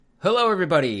Hello,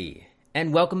 everybody,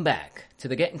 and welcome back to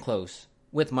the Getting Close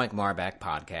with Mike Marbach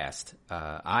podcast.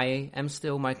 I am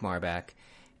still Mike Marbach,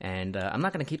 and I'm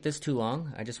not going to keep this too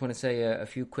long. I just want to say a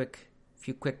few quick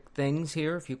things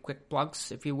here, a few quick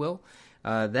plugs, if you will.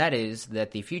 That is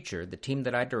that The Future, the team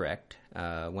that I direct,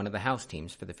 one of the house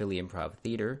teams for the Philly Improv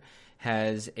Theater,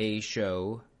 has a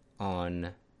show on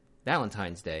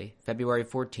Valentine's Day, February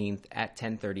 14th at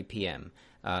 10:30 p.m.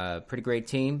 Pretty great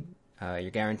team.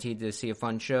 You're guaranteed to see a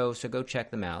fun show, so go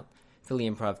check them out. Philly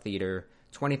Improv Theater,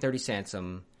 2030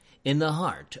 Sansom, in the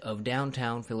heart of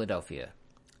downtown Philadelphia.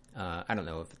 I don't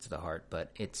know if it's the heart,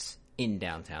 but it's in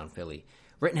downtown Philly.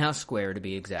 Rittenhouse Square, to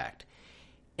be exact.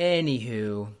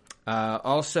 Anywho,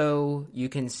 also, you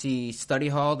can see Study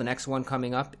Hall. The next one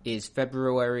coming up is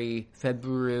February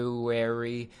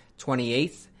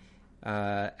 28th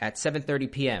at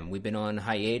 7:30 p.m. We've been on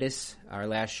hiatus. Our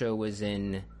last show was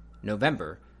in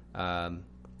November.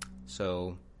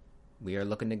 So we are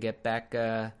looking to get back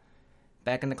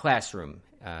in the classroom.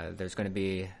 There's going to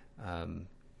be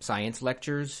science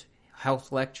lectures,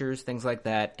 health lectures, things like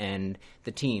that, and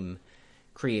the team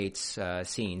creates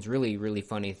scenes, really, really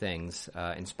funny things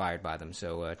inspired by them.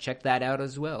 So check that out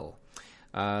as well.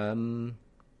 I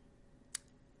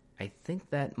think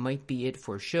that might be it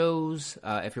for shows.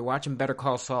 If you're watching Better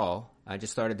Call Saul, I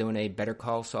just started doing a Better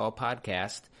Call Saul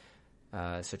podcast.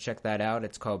 So check that out.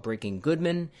 It's called Breaking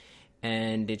Goodman,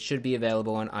 and it should be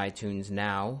available on iTunes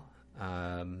now.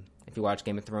 If you watch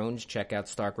Game of Thrones, check out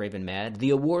Stark Raven Mad, the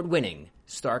award-winning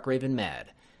Stark Raven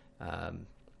Mad.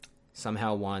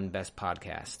 Somehow won Best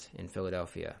Podcast in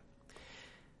Philadelphia.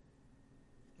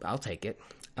 I'll take it.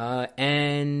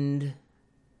 And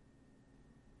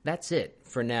that's it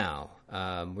for now.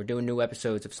 We're doing new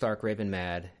episodes of Stark Raven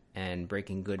Mad, and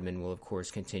Breaking Goodman will, of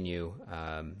course, continue.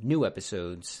 New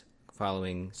episodes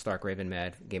following Stark Raven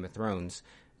Mad, Game of Thrones,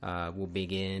 will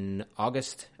begin April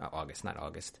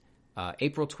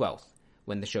 12th,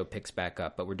 when the show picks back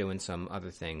up, but we're doing some other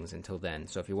things until then.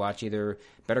 So if you watch either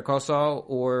Better Call Saul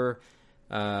or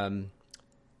Game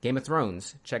of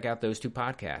Thrones, check out those two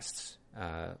podcasts.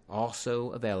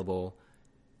 Also available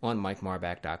on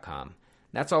MikeMarbach.com.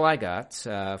 That's all I got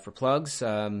for plugs.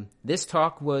 This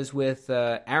talk was with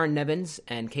Aaron Nevins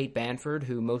and Kate Banford,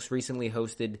 who most recently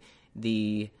hosted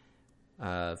the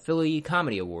Philly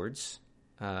Comedy Awards,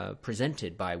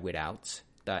 presented by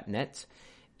Witouts.net,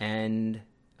 and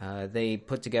they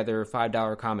put together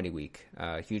 $5 Comedy Week.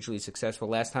 Hugely successful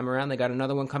last time around. They got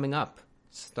another one coming up,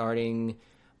 starting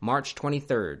March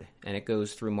 23rd, and it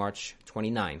goes through March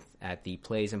 29th at the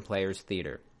Plays and Players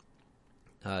Theater.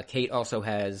 Kate also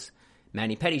has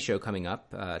Manny Petty Show coming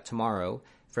up tomorrow,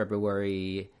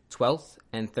 February 12th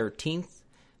and 13th.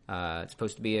 It's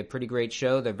supposed to be a pretty great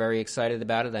show. They're very excited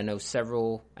about it. I know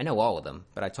all of them,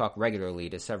 but I talk regularly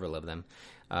to several of them.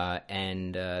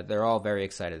 And they're all very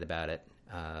excited about it.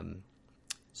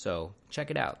 So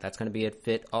check it out. That's going to be at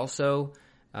FIT also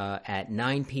at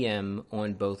 9 p.m.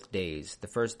 on both days. The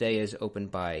first day is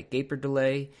opened by Gaper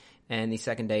Delay, and the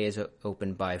second day is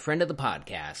opened by a friend of the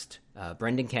podcast,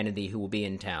 Brendan Kennedy, who will be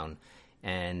in town.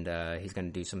 And he's going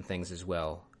to do some things as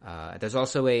well. There's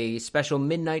also a special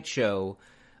midnight show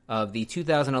of the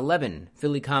 2011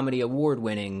 Philly Comedy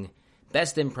Award-winning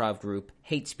Best Improv Group,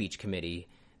 Hate Speech Committee,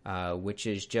 which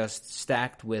is just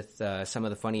stacked with some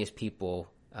of the funniest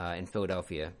people in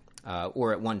Philadelphia.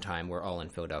 Or at one time, we're all in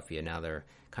Philadelphia. Now they're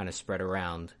kind of spread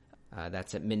around.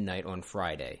 That's at midnight on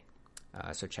Friday.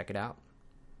 So check it out.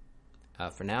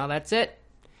 For now, that's it.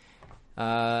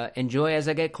 Enjoy As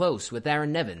I Get Close with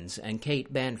Aaron Nevins and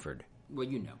Kate Banford. Well,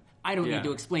 you know. I don't need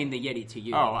to explain the Yeti to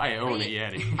you. Oh, I own a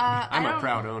Yeti. I'm a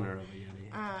proud owner of a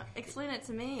Yeti. Explain it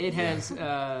to me. It has,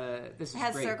 this is It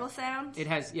has great. circle sound? It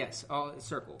has, yes, all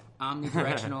circle.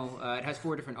 Omnidirectional. It has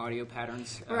 4 different audio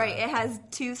patterns. Right, it has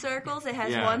 2 circles, it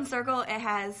has 1 circle, it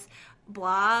has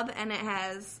blob, and it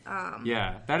has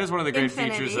yeah, that is one of the great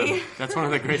infinity. features of that's one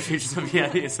of the great features of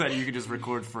Yeti is that you can just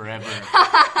record forever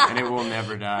and it will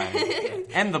never die.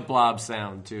 And the blob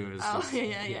sound too is just,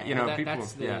 you know,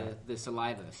 that's the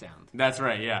saliva sound. That's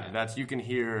right, yeah. That's you can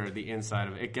hear the inside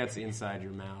of it. It gets inside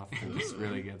your mouth and just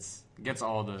really gets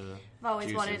all the I've always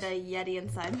juices. wanted a Yeti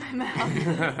inside my mouth.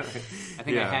 I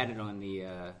think I had it on the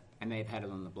I may have had it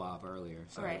on the blob earlier,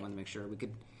 so I wanted to make sure we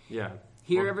could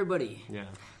hear everybody. Yeah.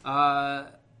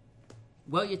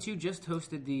 Well, you two just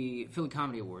hosted the Philly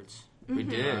Comedy Awards. We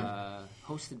did.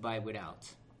 Hosted by Without.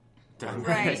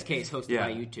 Right. In this case, hosted by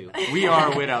you two. We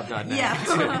are Without.net.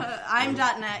 Yeah. I'm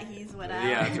 .net, he's Without.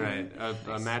 Yeah, that's right.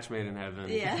 A match made in heaven.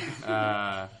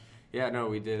 Yeah. Yeah, no,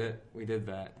 we did it. We did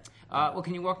that. Well,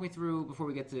 can you walk me through, before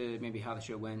we get to maybe how the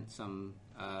show went, some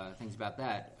things about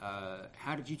that?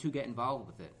 How did you two get involved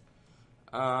with it?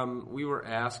 We were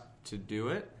asked to do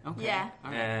it. Okay. Yeah.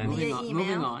 And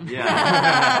moving on.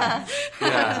 Yeah.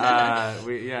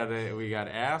 We got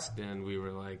asked, and we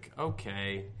were like,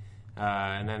 okay.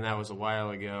 And then that was a while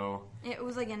ago. It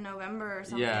was like in November or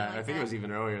something. Yeah, like I think it was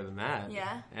even earlier than that.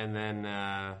 Yeah. And then,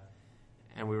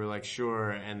 and we were like,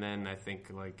 sure. And then I think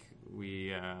like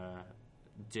we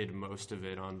did most of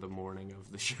it on the morning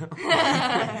of the show.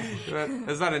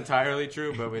 That's not entirely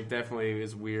true, but it definitely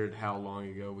is weird how long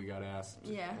ago we got asked.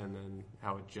 Yeah. And then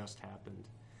how it just happened.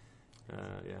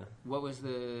 Yeah. What was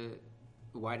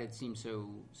why did it seem so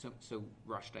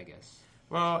rushed, I guess?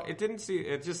 Well, it didn't see.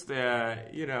 It just, for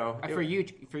you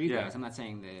yeah. guys, I'm not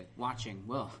saying that watching.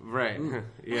 Well, right.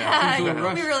 Yeah. We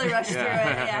really rushed through it.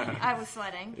 Yeah, I was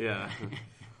sweating. Yeah.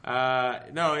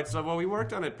 No, it's we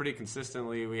worked on it pretty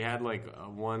consistently. We had like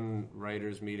one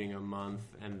writers meeting a month,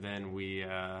 and then we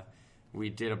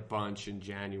did a bunch in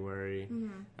January.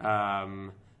 Mm-hmm.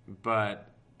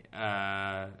 But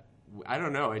I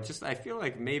don't know. I feel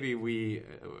like maybe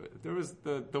there was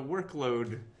the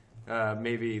workload.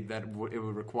 Maybe that it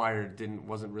would require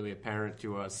wasn't really apparent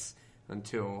to us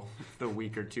until the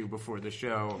week or two before the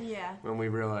show. Yeah. When we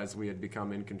realized we had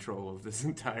become in control of this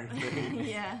entire thing.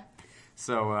 Yeah.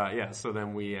 So so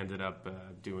then we ended up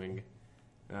doing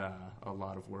a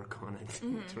lot of work on it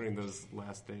during those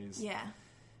last days. Yeah.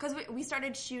 Because we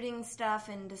started shooting stuff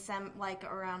in December, like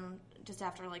around just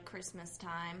after like Christmas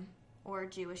time. Or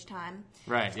Jewish time.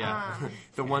 Right, yeah.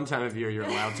 The one time of year you're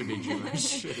allowed to be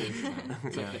Jewish.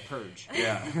 It's like the purge.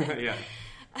 Yeah, yeah.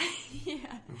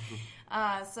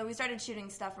 Yeah. So we started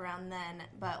shooting stuff around then,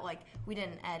 but like we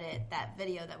didn't edit that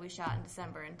video that we shot in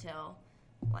December until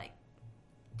like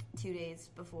 2 days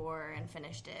before and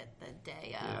finished it the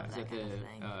day of. Yeah. Is that kind of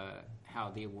thing. How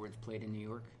the awards played in New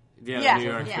York? Yeah, yeah. the New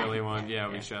York yeah. Philly one. Yeah,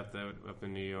 we shot that up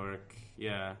in New York.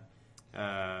 Yeah.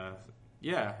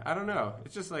 Yeah, I don't know.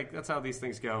 It's just like, that's how these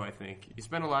things go, I think. You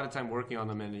spend a lot of time working on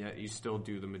them, and yet you still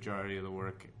do the majority of the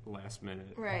work last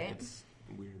minute. Right. It's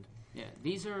weird. Yeah,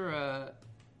 these are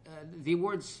the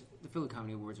awards, the Philly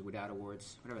Comedy Awards or Without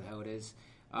Awards, whatever the hell it is.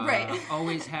 Right.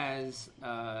 Always has,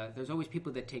 there's always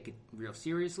people that take it real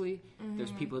seriously. Mm-hmm.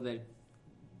 There's people that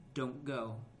don't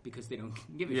go because they don't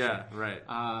give a shit. Yeah, right.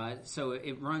 So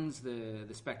it runs the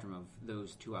spectrum of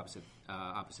those two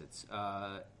opposites.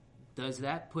 Does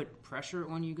that put pressure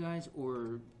on you guys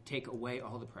or take away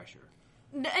all the pressure?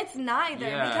 It's neither,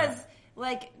 because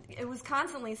like it was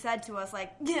constantly said to us,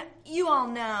 like, yeah, you all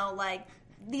know, like,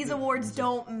 these awards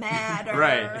don't matter.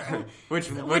 Right. Which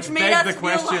begs the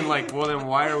question, like, well, then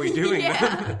why are we doing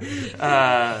them?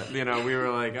 We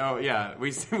were like, oh, yeah.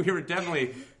 We were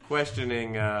definitely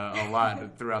questioning a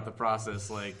lot throughout the process.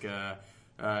 Like,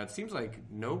 it seems like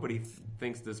nobody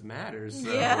thinks this matters.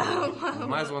 So it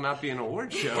might as well not be an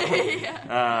award show.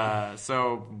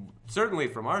 So certainly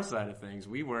from our side of things,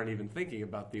 we weren't even thinking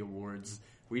about the awards.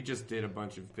 We just did a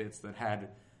bunch of bits that had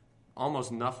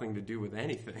almost nothing to do with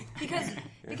anything.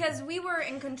 Because we were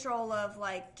in control of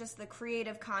like just the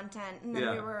creative content, and then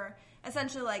we were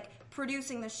essentially like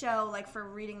producing the show, like for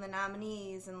reading the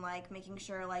nominees and like making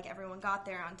sure like everyone got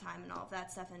there on time and all of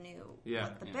that stuff and knew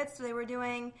what the bits they were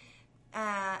doing.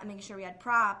 And making sure we had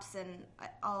props and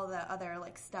all the other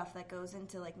like stuff that goes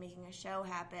into like making a show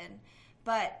happen.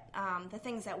 But the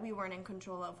things that we weren't in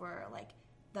control of were like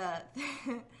the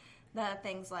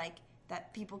things like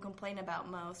that people complain about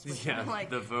most, which are like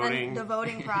the voting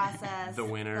process, the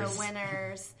winners,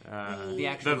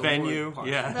 the venue, part.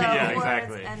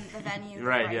 Exactly, and the venue,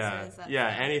 right? prices,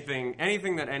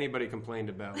 Anything that anybody complained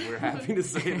about, we're happy to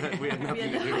say that we had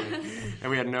nothing to do with,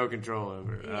 and we had no control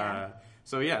over.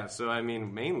 So I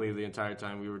mean, mainly the entire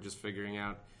time we were just figuring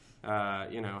out,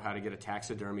 how to get a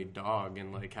taxidermy dog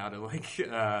and like how to like,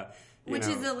 is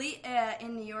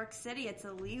in New York City. It's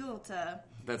illegal to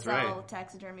sell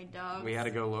taxidermy dogs. We had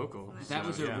to go local. That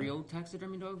was a real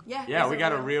taxidermy dog? Yeah, we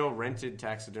got a real rented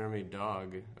taxidermy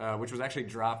dog, which was actually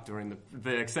dropped during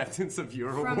the acceptance of your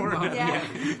award.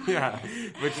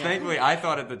 Which thankfully I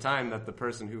thought at the time that the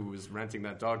person who was renting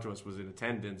that dog to us was in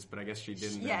attendance, but I guess she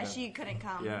didn't. Yeah, she couldn't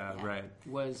come. Yeah, right.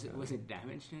 Was it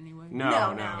damaged in any way?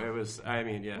 No. It was. I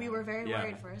mean, we were very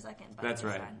worried for a second. But that's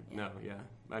right. No,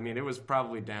 I mean, it was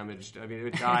probably damaged. I mean,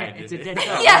 it died. It's a dead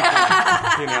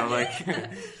dog. Like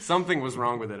something was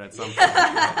wrong with it at some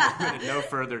point. No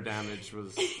further damage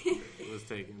was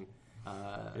taken.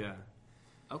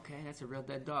 Okay, that's a real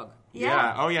dead dog.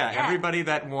 Yeah. Oh, yeah. Everybody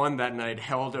that won that night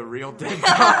held a real dead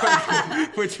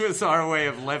dog, which was our way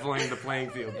of leveling the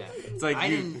playing field. Yeah. It's like I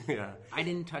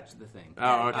didn't touch the thing.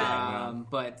 Oh, okay.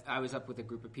 But I was up with a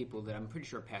group of people that I'm pretty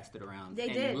sure passed it around. They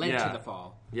did. Led to the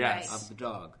fall of the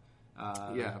dog.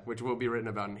 Which will be written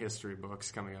about in history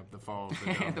books coming up. The Fall of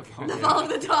the Dog. The Fall of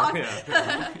the Dog.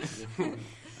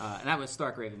 And that was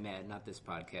Stark Raven Mad, not this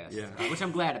podcast. Yeah. Which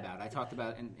I'm glad about. I talked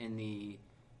about in the.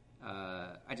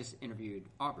 I just interviewed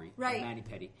Aubrey, Maddie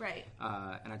Petty,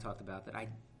 and I talked about that. I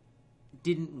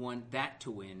didn't want that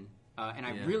to win. And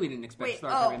I really didn't expect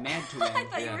Stark Raven Mad to win. I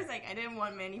thought you were saying I didn't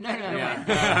want Manny Petty to win.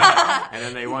 And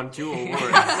then they won 2 awards.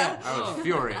 I was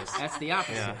furious. That's the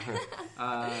opposite.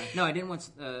 No, I didn't want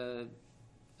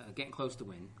Getting Close to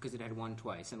win because it had won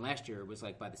twice. And last year it was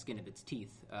like by the skin of its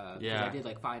teeth. I did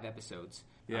like 5 episodes.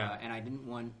 And I didn't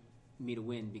want me to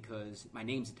win because my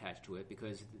name's attached to it,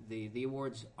 because the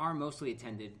awards are mostly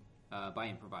attended by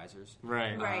improvisers.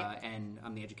 Right. And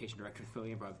I'm the education director of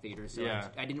Philly Improv Theater, so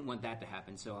I didn't want that to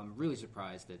happen. So I'm really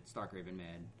surprised that Stark Raven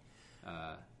Mad.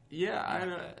 The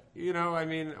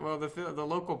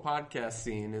local podcast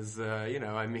scene is,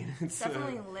 it's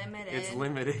definitely limited. It's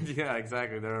limited. Yeah,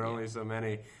 exactly. There are only so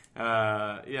many.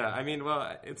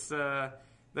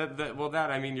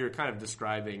 You're kind of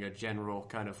describing a general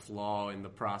kind of flaw in the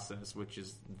process, which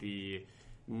is the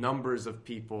numbers of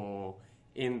people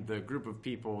in the group of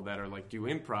people that are like do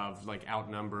improv like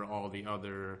outnumber all the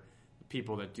other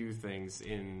people that do things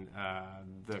in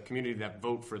the community that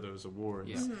vote for those awards.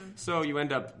 Yeah. Mm-hmm. So you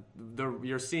end up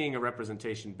you're seeing a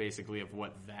representation basically of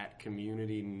what that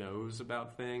community knows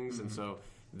about things, and so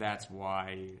that's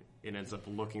why it ends up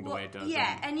looking the way it does.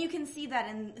 Yeah, and you can see that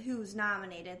in who's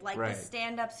nominated. Like the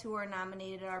stand-ups who are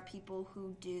nominated are people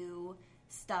who do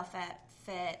stuff at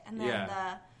FIT, and then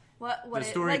the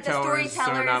storytellers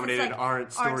who are nominated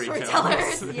aren't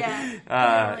storytellers. Some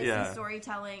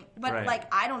storytelling, but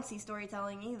I don't see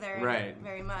storytelling either,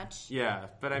 very much. Yeah,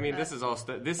 but I mean, this is all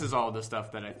the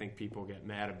stuff that I think people get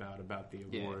mad about the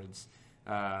awards,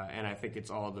 and I think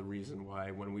it's all the reason why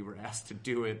when we were asked to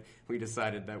do it, we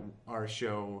decided that our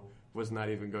show was not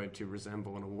even going to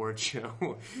resemble an award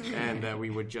show, and that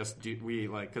we would just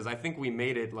because I think we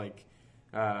made it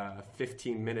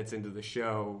 15 minutes into the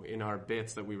show in our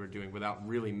bits that we were doing without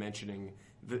really mentioning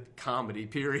the comedy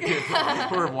period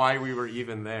or why we were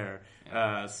even there.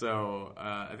 So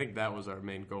I think that was our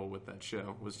main goal with that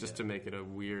show, was just to make it a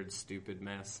weird, stupid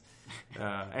mess.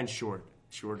 And shorter.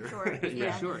 Short, short,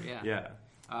 Yeah.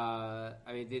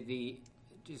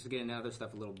 Just to get into other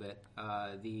stuff a little bit,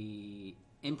 the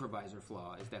improviser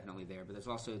flaw is definitely there, but there's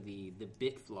also the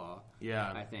bit flaw.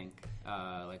 Yeah. I think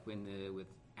with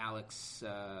Alex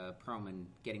Perlman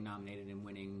getting nominated and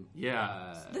winning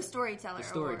the Storyteller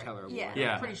Award.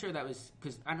 Yeah. I'm pretty sure that was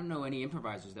because I don't know any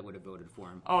improvisers that would have voted for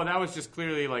him. Oh, that was just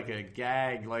clearly like a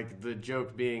gag, like the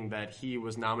joke being that he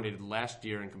was nominated last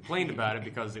year and complained about it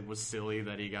because it was silly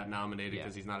that he got nominated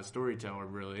because he's not a storyteller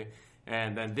really.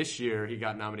 And then this year he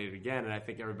got nominated again, and I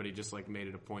think everybody just made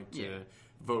it a point to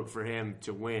vote for him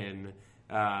to win.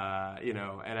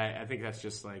 And I think that's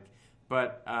just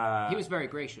But he was very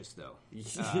gracious, though.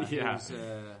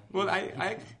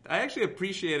 I actually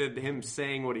appreciated him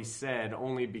saying what he said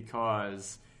only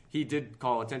because he did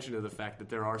call attention to the fact that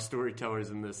there are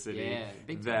storytellers in this city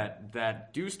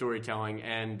that do storytelling,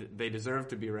 and they deserve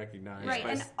to be recognized. Right,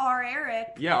 and R.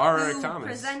 Eric, Eric Thomas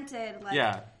presented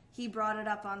he brought it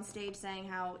up on stage saying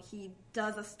how he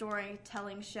does a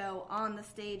storytelling show on the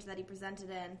stage that he presented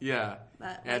in. Yeah,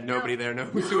 but, nobody there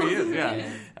knows who he is.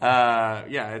 Yeah,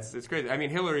 it's crazy. I mean,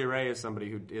 Hillary Ray is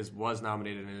somebody who was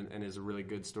nominated and is a really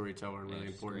good storyteller and really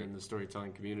important in the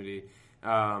storytelling community.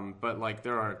 But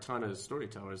there are a ton of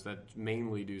storytellers that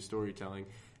mainly do storytelling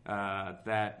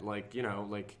that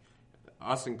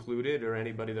us included or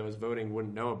anybody that was voting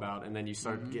wouldn't know about, and then you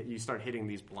start hitting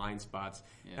these blind spots.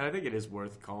 And I think it is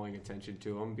worth calling attention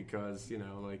to them because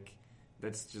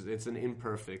it's an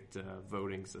imperfect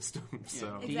voting system.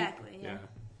 So exactly.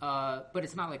 But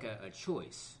it's not like a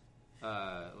choice.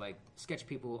 Sketch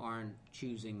people aren't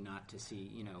choosing not to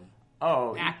see,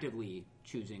 actively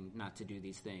choosing not to do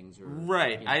these things.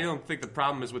 I don't think the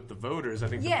problem is with the voters. I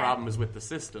think the problem is with the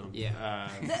system.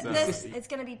 It's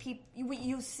going to be people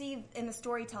you see in the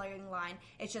storytelling line.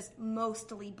 It's just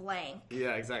mostly blank.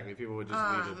 Yeah, exactly. People would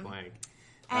just leave it blank.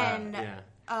 And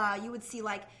you would see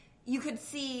you could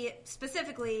see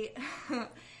specifically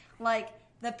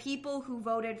the people who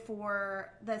voted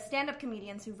for the stand-up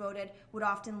comedians who voted would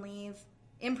often leave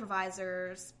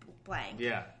improvisers blank.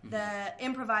 Yeah. The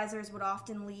improvisers would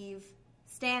often leave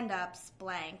stand-ups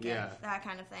blank. And that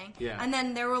kind of thing. Yeah. And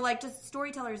then there were just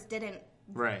storytellers didn't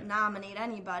nominate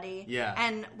anybody. Yeah.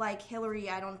 And Hillary,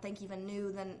 I don't think even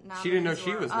knew the nominees. She didn't know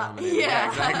she was nominated.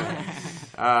 Exactly.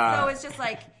 So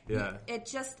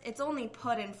it's just it's only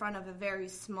put in front of a very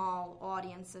small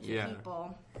audience of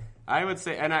people. I would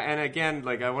say, and again,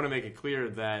 like, I want to make it clear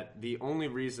that the only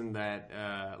reason that,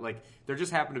 there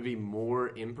just happen to be more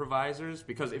improvisers,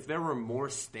 because if there were more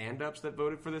stand-ups that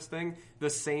voted for this thing, the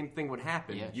same thing would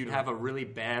happen. Yeah, You'd have a really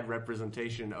bad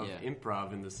representation of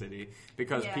improv in the city,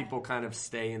 because people kind of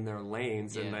stay in their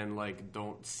lanes and then, like,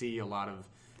 don't see a lot of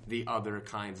the other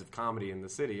kinds of comedy in the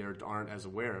city or aren't as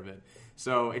aware of it.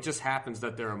 So it just happens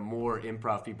that there are more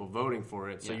improv people voting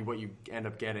for it. So what you end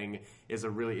up getting is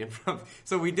a really improv.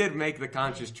 So we did make the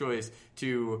conscious choice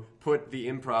to put the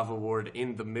improv award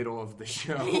in the middle of the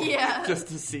show, just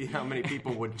to see how many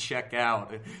people would check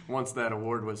out once that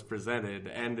award was presented.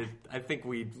 And I think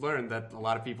we learned that a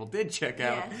lot of people did check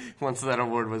out once that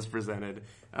award was presented.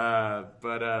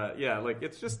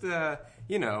 It's just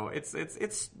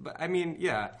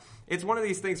it's one of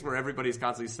these things where everybody's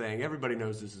constantly saying everybody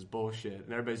knows this is bullshit,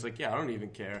 and everybody's like, I don't even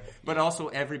care, but also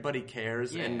everybody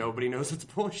cares and nobody knows it's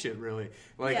bullshit, really.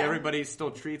 Like everybody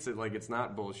still treats it like it's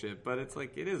not bullshit, but it's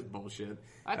like it is bullshit.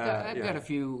 I've got a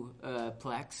few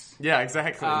plaques. Yeah,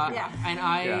 exactly.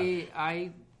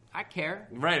 And I care.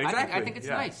 Right, exactly. I think it's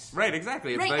nice. Right,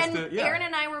 exactly. It's nice and Aaron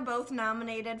and I were both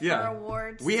nominated for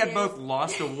awards. We had both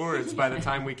lost awards by the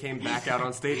time we came back out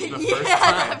on stage the first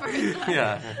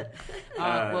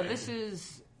time. Well, this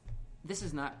is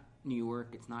not New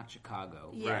York. It's not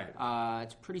Chicago. Yeah. Right.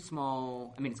 It's pretty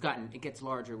small. I mean, it gets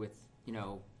larger with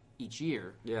each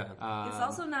year. Yeah. It's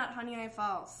also not Honey I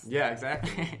Falls. Yeah,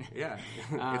 exactly. Yeah.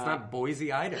 It's not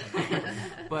Boise, Idaho.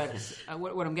 But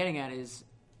what I'm getting at is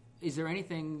there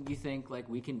anything you think like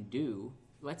we can do?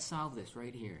 Let's solve this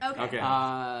right here. Okay.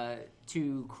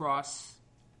 To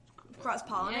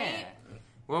cross-pollinate. Yeah.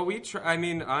 Well, we try. I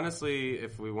mean, honestly,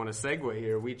 if we want to segue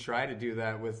here, we try to do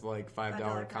that with like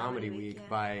 $5 Comedy Week.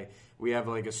 We have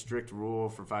like a strict rule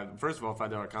for First of all,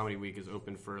 $5 Comedy Week is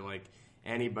open for like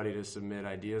anybody to submit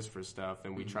ideas for stuff,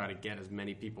 and we try to get as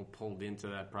many people pulled into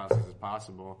that process as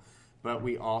possible. But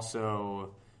we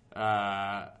also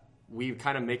we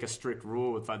kind of make a strict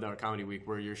rule with $5 Comedy Week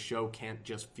where your show can't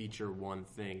just feature one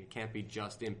thing. It can't be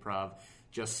just improv,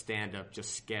 just stand-up,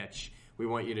 just sketch. We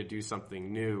want you to do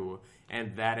something new.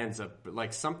 And that ends up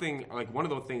like something like one of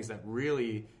the things that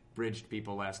really bridged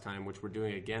people last time, which we're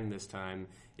doing again this time,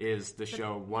 is the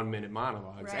show 1 Minute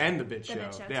Monologues and the Bit Show.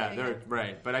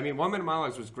 Right. But I mean, 1 Minute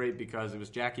Monologues was great because it was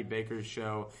Jackie Baker's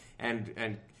show,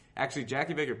 and actually,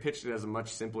 Jackie Baker pitched it as a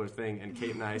much simpler thing, and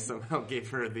Kate and I somehow gave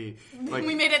her we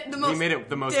made it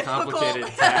the most complicated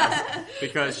task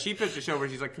because she pitched a show where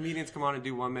she's like, comedians come on and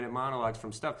do 1 minute monologues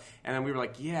from stuff, and then we were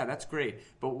like, yeah, that's great,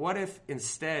 but what if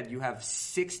instead you have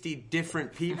 60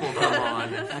 different people come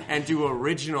on and do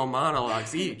original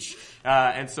monologues each?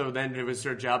 And so then it was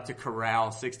her job to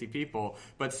corral 60 people.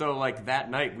 But so like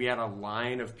that night we had a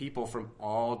line of people from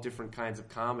all different kinds of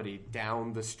comedy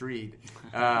down the street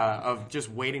of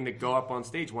just waiting to go up on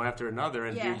stage one after another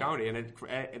and do comedy. And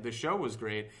the show was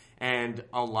great. And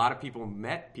a lot of people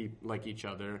met like each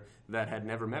other that had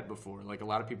never met before. Like a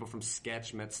lot of people from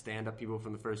sketch met stand-up people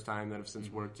from the first time that have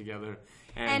since worked together.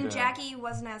 And Jackie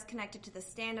wasn't as connected to the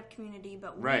stand-up community,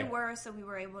 but we were, so we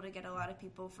were able to get a lot of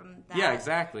people from that. Yeah,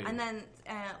 exactly. And then,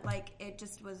 it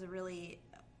just was a really,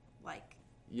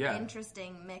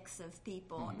 interesting mix of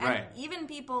people. And even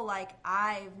people,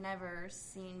 I've never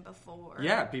seen before.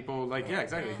 Yeah, people,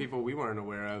 exactly. People we weren't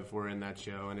aware of were in that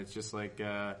show, and it's just so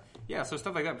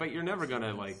stuff like that. But you're never going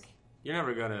to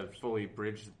fully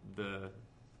bridge the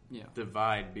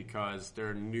divide because there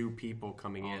are new people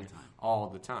coming in all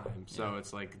the time. So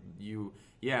it's like you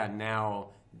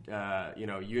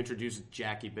introduce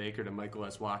Jackie Baker to Michael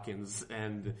S. Watkins,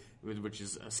 which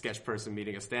is a sketch person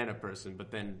meeting a stand-up person,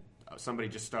 but then somebody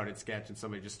just started sketch and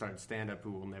somebody just started stand-up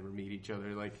who will never meet each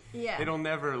other. It'll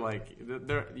never,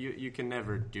 you can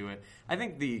never do it. I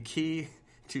think the key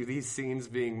to these scenes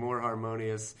being more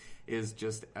harmonious is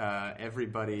just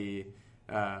everybody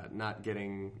not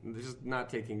taking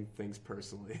things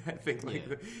personally. I think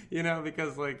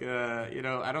because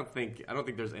I don't think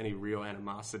there's any real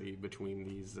animosity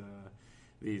between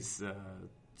these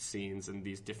scenes and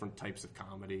these different types of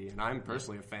comedy, and I'm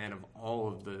personally a fan of all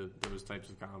of those types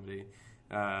of comedy.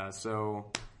 Just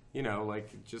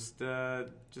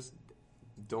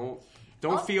don't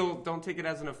take it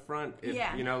as an affront.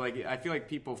 I feel like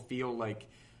people feel like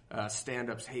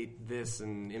stand-ups hate this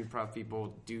and improv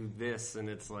people do this, and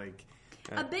it's like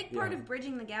a big part of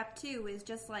bridging the gap too is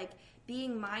just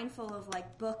being mindful of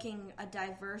booking a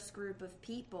diverse group of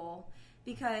people,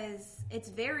 because it's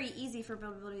very easy for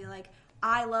people to be like,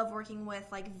 I love working with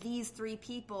like these 3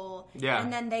 people,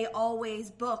 and then they always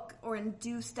book or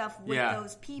do stuff with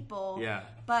those people. Yeah.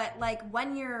 But like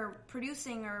when you're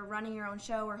producing or running your own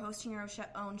show or hosting your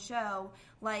own show,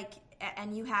 like,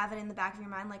 and you have it in the back of your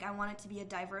mind, like I want it to be a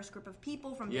diverse group of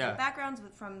people from different backgrounds,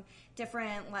 from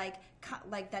different like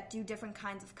that do different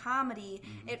kinds of comedy.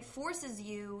 Mm-hmm. It forces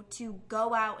you to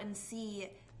go out and see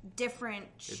different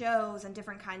shows and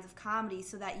different kinds of comedy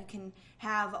so that you can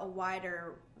have a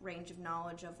wider range of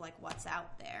knowledge of like what's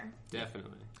out there.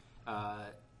 Definitely.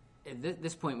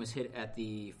 This point was hit at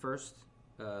the first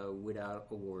Without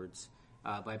Awards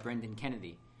by Brendan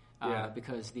Kennedy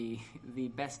because the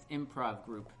best improv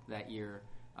group that year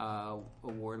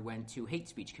award went to Hate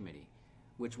Speech Committee,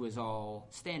 which was all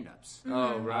stand-ups. Mm-hmm.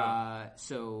 Oh, right.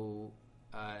 So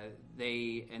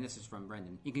they, and this is from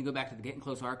Brendan, you can go back to the Getting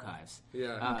Close archives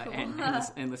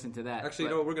and listen to that.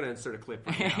 Actually, we're going to insert a clip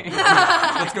right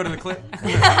now. Let's go to the clip.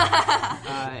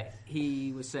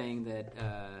 He was saying that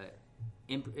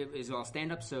it was all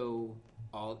stand-up, so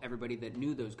everybody that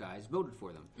knew those guys voted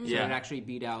for them. So it actually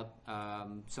beat out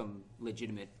some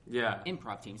legitimate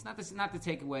improv teams. Not to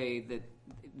take away that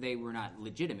they were not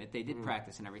legitimate. They did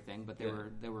practice and everything, but they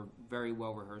were very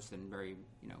well rehearsed and very,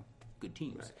 good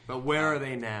teams. Right. But where are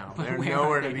they now? They're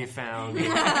nowhere to be found.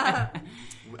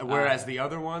 Whereas the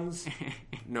other ones,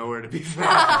 nowhere to be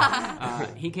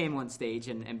found. He came on stage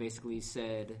and basically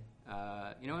said,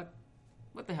 you know what?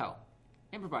 What the hell?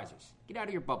 Improvisers, get out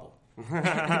of your bubble.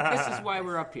 This is why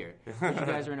we're up here. You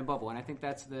guys are in a bubble. And I think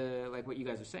that's what you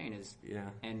guys are saying is,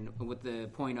 and what the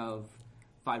point of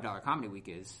 $5 Comedy Week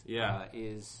is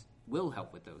will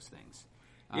help with those things.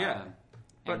 And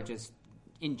just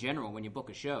in general, when you book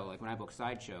a show, like when I book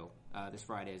Sideshow, this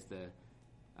Friday is the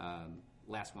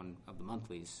last one of the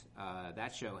monthlies.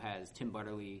 That show has Tim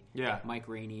Butterly, Mike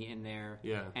Rainey in there,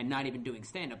 and not even doing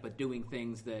stand-up, but doing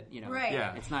things that,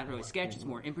 it's not really sketch, it's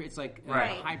more it's like a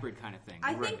hybrid kind of thing.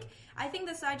 I think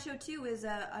the Sideshow, too, is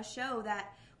a show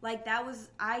that, like,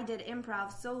 I did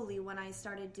improv solely when I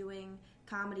started doing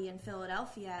comedy in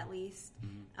Philadelphia, at least,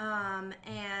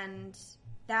 and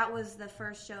that was the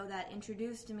first show that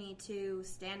introduced me to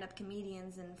stand-up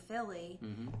comedians in Philly.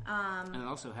 Mm-hmm. And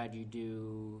also had you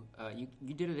do...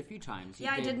 you did it a few times.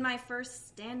 I did my first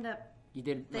stand-up You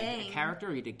did like, a character,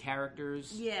 or you did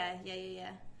characters? Yeah.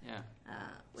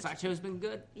 Sideshow's been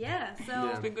good. Yeah, so...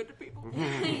 It's been good to people.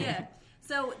 Yeah.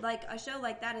 So, like, a show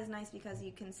like that is nice because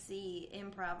you can see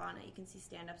improv on it. You can see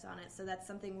stand-ups on it. So that's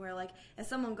something where, like, if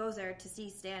someone goes there to see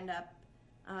stand-up,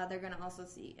 they're going to also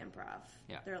see improv.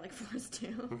 Yeah. They're, like, forced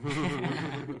to.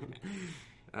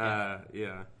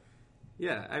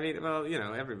 Yeah, I mean, well,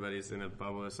 everybody's in a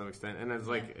bubble to some extent. And it's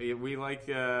like, we like,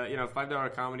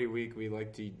 $5 Comedy Week, we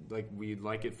like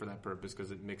it for that purpose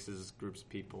because it mixes groups of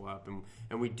people up.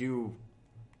 And we do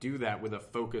that with a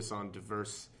focus on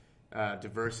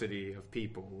diversity of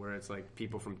people, where it's like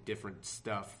people from different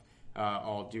stuff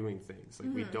all doing things.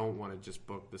 Like, we don't want to just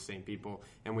book the same people,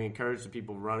 and we encourage the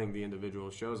people running the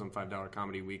individual shows on $5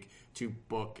 Comedy Week to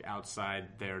book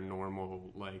outside their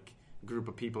normal, like, group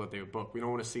of people that they would book. We don't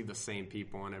want to see the same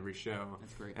people on every show.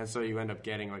 That's great. And so you end up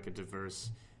getting, like, a diverse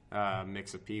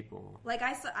mix of people. Like,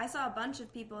 I saw a bunch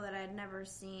of people that I had never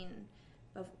seen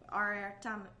before. Eric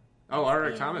Thomas. Oh,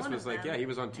 Eric Thomas was like, he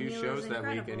was on 2 shows that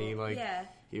week, and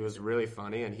he was really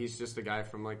funny, and he's just a guy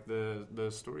from, like,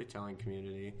 the storytelling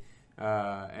community.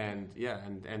 But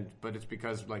it's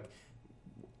because, like,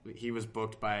 he was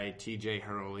booked by TJ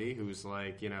Hurley, who's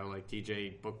like,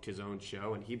 TJ booked his own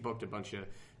show, and he booked a bunch of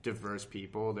diverse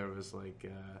people. There was like,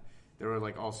 there were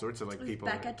like all sorts of like people.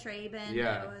 Becca Traben.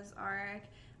 There was Arik.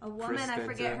 A woman, I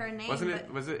forget her name.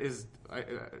 Is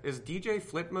DJ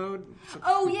Flip Mode?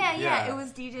 Oh yeah. It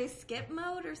was DJ Skip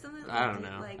Mode or something. I don't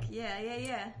know. Like yeah.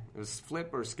 It was Flip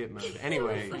or Skip Mode.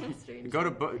 Anyway, go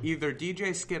to either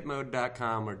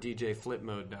DJSkipMode.com or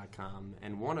DJFlipMode.com,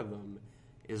 and one of them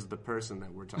is the person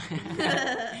that we're talking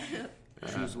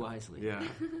about. Choose wisely.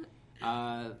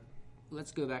 Yeah.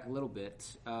 Let's go back a little bit.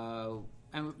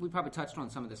 And we probably touched on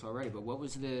some of this already, but what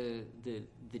was the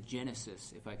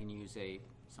genesis, if I can use a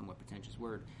somewhat pretentious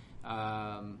word,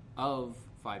 of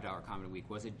 $5 Comedy Week?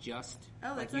 Was it just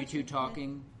like you two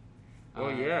talking?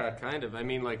 Well, yeah, kind of. I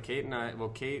mean, like Kate and I. Well,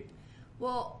 Kate.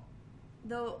 Well,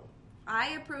 though I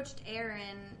approached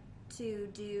Aaron to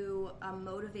do a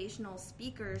motivational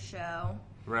speaker show.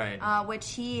 Right.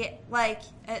 Which he, like,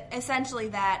 essentially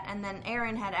that, and then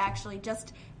Aaron had actually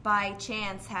just by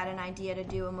chance had an idea to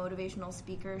do a motivational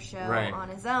speaker show on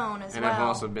his own as well. And I've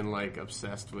also been, like,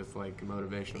 obsessed with, like,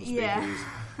 motivational speakers.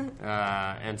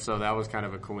 And so that was kind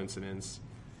of a coincidence.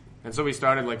 And so we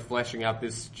started like fleshing out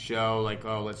this show, like,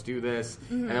 oh, let's do this.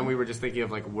 And then we were just thinking of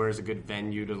like, where's a good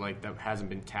venue to like that hasn't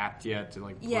been tapped yet to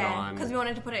like put on. Because we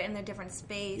wanted to put it in a different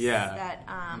space. Yeah.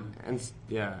 And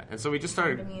so we just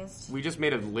started. We just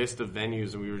made a list of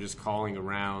venues and we were just calling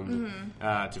around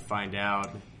to find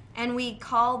out. And we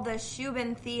called the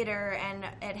Shubin Theater and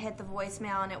it hit the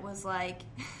voicemail and it was like.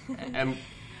 And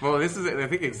well, this is I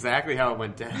think exactly how it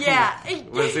went down. Yeah.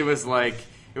 It was like.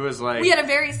 We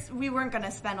weren't going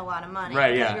to spend a lot of money.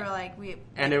 Right, yeah. We were like,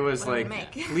 and it was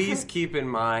like, please keep in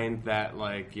mind that,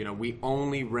 like, you know, we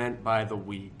only rent by the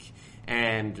week.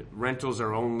 And rentals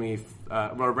are only,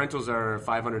 rentals are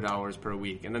 $500 per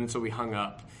week. And then so we hung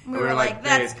up. We were like,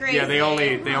 that's crazy. Yeah, they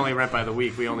only rent by the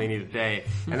week. We only need a day.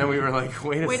 And then we were like,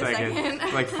 wait a second.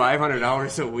 Like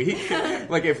 $500 a week?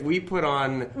 Like if we put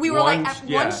on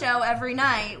one show every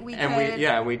night, we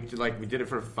did it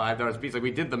for $5 a piece. Like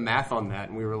we did the math on that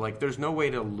and we were like, there's no way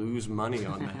to lose money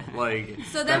on that. Like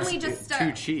so then we just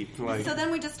too cheap. Like, so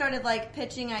then we just started like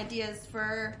pitching ideas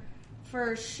for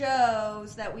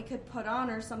shows that we could put on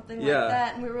or something like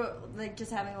that, and we were like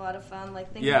just having a lot of fun,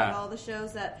 like thinking of all the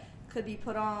shows that could be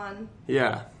put on.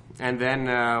 Yeah, and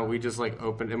then we just like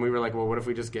opened, and we were like, well, what if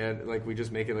we just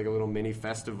make it like a little mini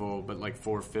festival, but like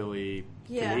for Philly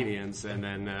comedians, and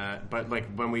then but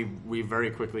like when we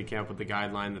very quickly came up with the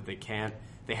guideline that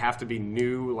they have to be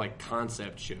new like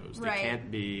concept shows. Right. They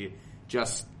can't be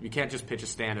you can't just pitch a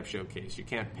stand-up showcase. You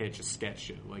can't pitch a sketch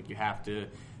show. Like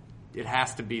it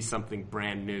has to be something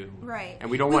brand new. Right.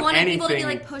 And we want anything... people to be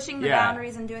like pushing the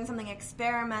boundaries and doing something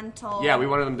experimental. Yeah, we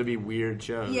wanted them to be weird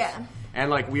shows. Yeah. And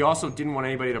like we also didn't want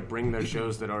anybody to bring their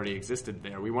shows that already existed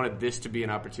there. We wanted this to be an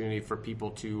opportunity for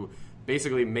people to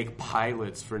basically make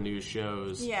pilots for new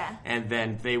shows. Yeah. And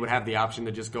then they would have the option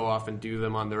to just go off and do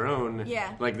them on their own.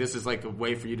 Yeah. Like this is like a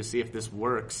way for you to see if this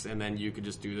works, and then you could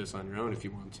just do this on your own if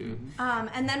you want to.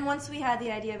 And then once we had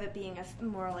the idea of it being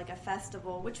more like a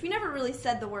festival, which we never really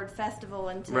said the word festival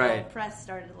until press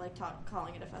started like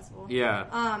calling it a festival.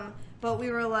 Yeah. But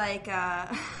we were like,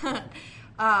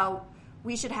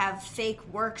 we should have fake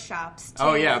workshops too.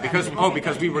 Oh yeah,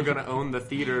 because we were going to own the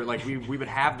theater. Like we would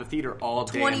have the theater all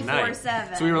day and night.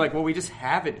 24/7. So we were like, well, we just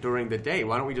have it during the day.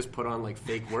 Why don't we just put on like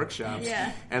fake workshops?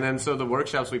 Yeah. And then so the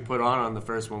workshops we put on the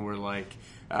first one were like.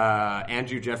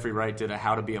 Andrew Jeffrey Wright did a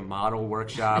How to Be a Model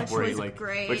workshop which is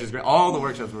great. All the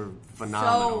workshops were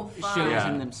phenomenal. So fun. Shows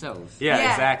in themselves.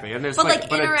 Yeah, exactly. And there's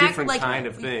but a different kind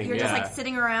of thing. You're just like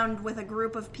sitting around with a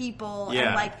group of people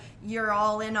and like you're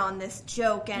all in on this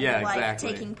joke and like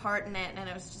taking part in it, and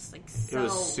it was just like so it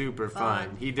was super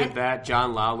fun. He did that.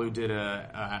 John Lalu did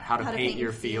a How to Paint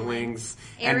Your Feelings.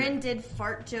 Aaron did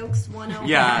Fart Jokes 101.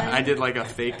 Yeah, I did like a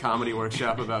fake comedy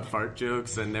workshop about fart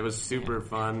jokes, and it was super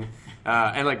fun.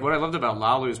 And like what I loved about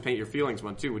Lalu's Paint Your Feelings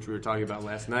one too, which we were talking about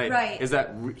last night, is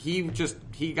that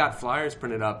he got flyers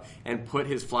printed up and put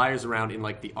his flyers around in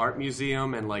like the art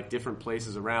museum and like different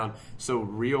places around, so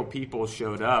real people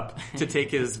showed up to take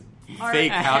his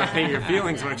fake How to Paint Your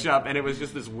Feelings workshop, and it was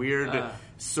just this weird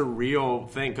surreal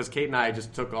thing because Kate and I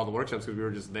just took all the workshops because we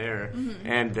were just there,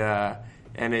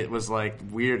 and it was like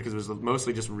weird because it was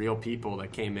mostly just real people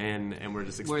that came in and were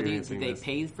just experiencing Did they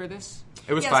pay for this?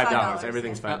 It was $5.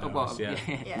 Everything's $5.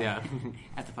 Yeah.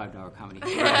 At the $5 comedy.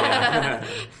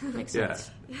 Makes sense.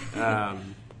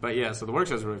 But yeah, so the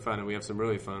workshop's really fun, and we have some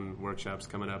really fun workshops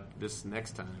coming up this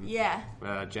next time. Yeah.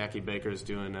 Jackie Baker's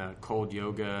doing cold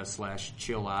yoga /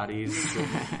 Chilates,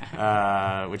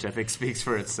 which I think speaks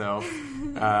for itself.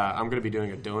 I'm going to be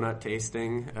doing a donut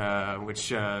tasting, which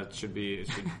should be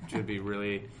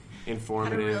really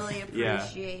informative. I really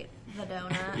appreciate the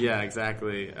donut. Yeah,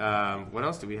 exactly. What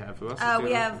else do we have? Who else?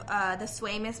 We have the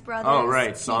Swamus brothers. Oh,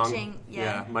 right. Teaching,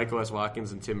 Michael S.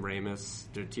 Watkins and Tim Ramis.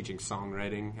 They're teaching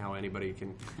songwriting, how anybody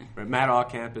can... Matt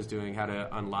Allcamp is doing how to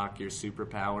unlock your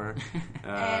superpower.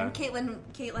 And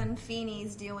Caitlin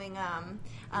Feeney's doing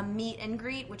a meet and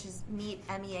greet, which is meet,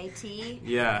 MEAT.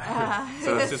 Yeah.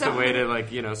 So it's just a way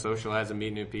to socialize and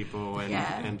meet new people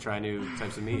and try new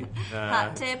types of meat.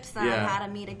 Hot tips on how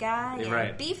to meet a guy. And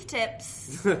right. Beef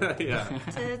tips.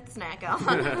 To snack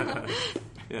on.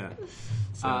 Yeah.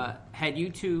 So. Had you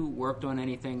two worked on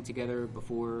anything together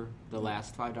before the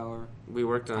last $5? We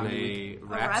worked on a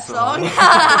rap song.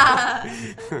 I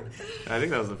think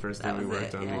that was the first thing we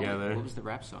worked on together. What was the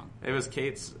rap song? It was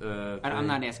Kate's. I'm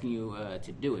not asking you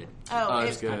to do it. Oh,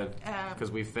 it's good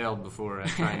because we failed before at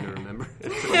trying to remember.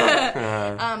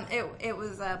 It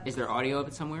was. Is there audio of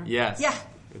it somewhere? Yes. Yeah.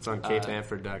 It's on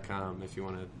katebamford.com if you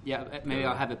want to. Yeah, maybe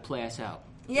I'll have it play us out.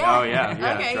 Yeah. Oh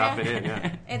yeah. Okay, drop it in.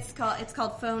 Yeah. It's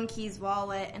called Phone Keys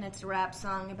Wallet, and it's a rap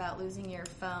song about losing your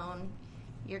phone,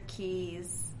 your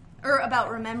keys, Or about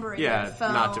remembering your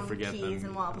phone, not to forget keys, them.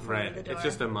 and walk before right. the door. It's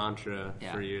just a mantra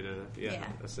for you to,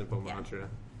 a simple mantra.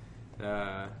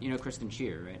 You know Kristen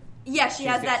Shear, right? Yeah, she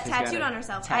has that tattooed on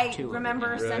herself. I Tattoo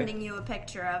remember Really? sending you a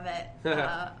picture of it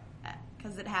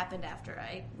because it happened after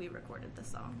we recorded the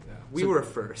song. Yeah. We were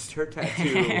first. Her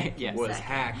tattoo was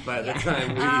hacked by the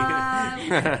time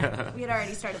we had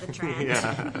already started the trend.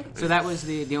 Yeah. So that was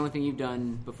the only thing you've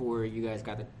done before you guys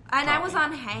got the. And I was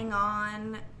on Hang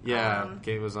On. Yeah,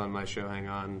 Kate was on my show Hang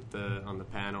On on the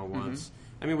panel once.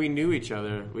 I mean, we knew each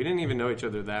other. We didn't even know each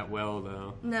other that well,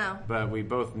 though. No. But we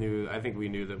both knew. I think we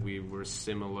knew that we were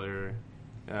similar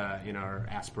in our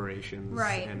aspirations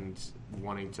and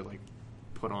wanting to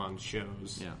put on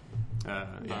shows. Yeah.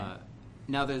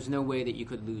 Now, there's no way that you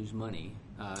could lose money,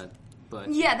 but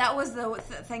that was the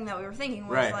thing that we were thinking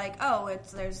was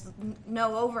there's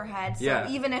no overhead, so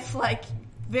even if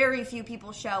very few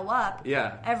people show up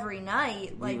every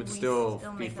night, we would still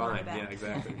make be the money fine. back. Yeah,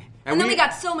 exactly. And then we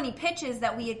got so many pitches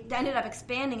that we ended up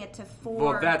expanding it to 4.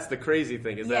 Well, that's the crazy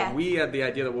thing is that we had the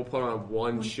idea that we'll put on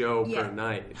one show per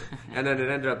night, and then it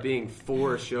ended up being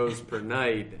 4 shows per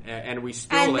night, and we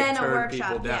still turn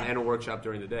people down and a workshop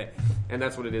during the day, and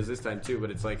that's what it is this time too.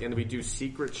 But it's and we do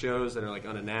secret shows that are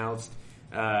unannounced,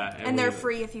 and they're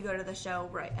free if you go to the show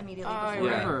immediately before. I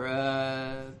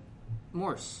remember.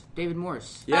 David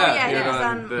Morse. Yeah, he was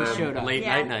on the late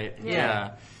night.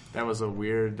 Yeah. That was a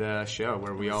weird show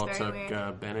where we all took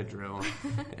Benadryl.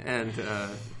 And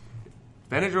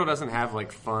Benadryl doesn't have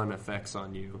fun effects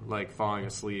on you, like falling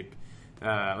asleep. The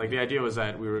idea was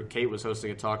that Kate was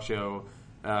hosting a talk show,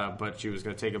 but she was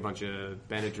going to take a bunch of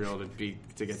Benadryl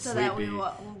to get so sleepy.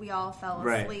 That we all fell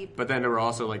asleep. Right. But then there were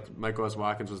also Michael S.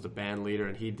 Watkins was the band leader,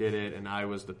 and he did it, and I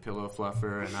was the pillow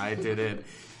fluffer, and I did it.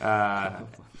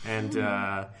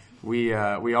 We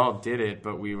all did it,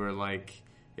 but we were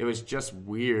it was just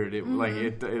weird. It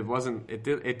it wasn't.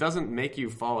 It doesn't make you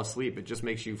fall asleep. It just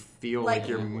makes you feel like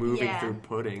you're moving through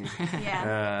pudding.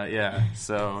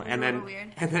 So and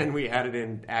then we added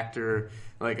in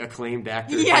acclaimed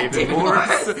actor David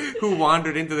Morse, who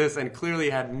wandered into this and clearly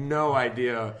had no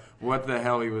idea what the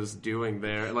hell he was doing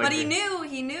there. But he knew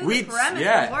the premise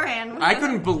beforehand. I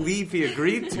couldn't believe he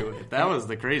agreed to it. That was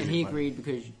the crazy And he part. agreed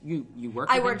because you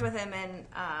worked I with worked him? with him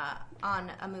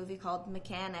on a movie called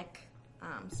Mechanic,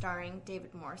 starring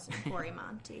David Morse and Corey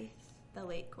Monteith, the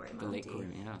late Corey Monteith.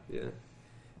 Yeah.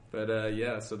 But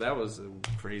so that was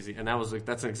crazy, and that was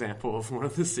that's an example of one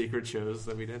of the secret shows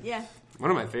that we did. Yeah. One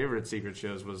of my favorite secret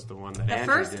shows was the one that Angie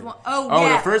first did. one.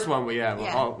 The first one.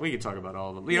 We could talk about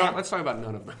all of them. You know what? Let's talk about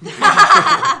none of them.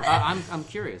 I'm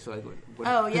curious.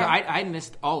 I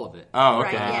missed all of it. Oh,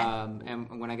 okay. Right,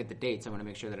 and when I get the dates, I want to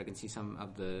make sure that I can see some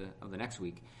of the next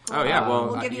week. Oh yeah. Well,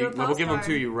 we'll give you a postcard. We'll give them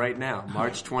to you right now,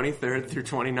 March 23rd through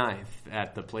 29th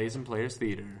at the Plays and Players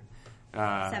Theater,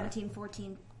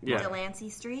 1714.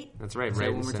 Delancey Street. That's right, right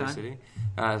in Center City.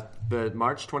 The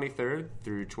March 23rd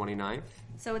through 29th.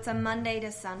 So it's a Monday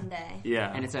to Sunday.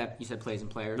 Yeah. And it's at, you said Plays and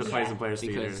Players? The Plays and Players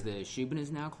Theater. Because the Shubin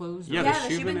is now closed? Yeah, the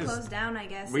Shubin closed down, I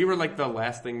guess. We were the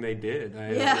last thing they did.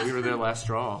 We were their last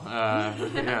straw.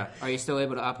 Are you still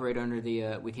able to operate under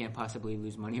the we can't possibly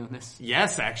lose money on this?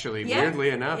 Yes, actually. Yeah. Weirdly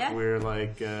enough, yeah. we're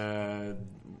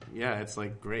it's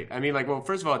great. I mean, well,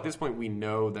 first of all, at this point, we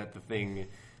know that the thing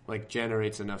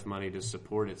generates enough money to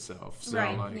support itself.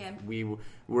 So we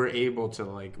were able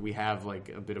to we have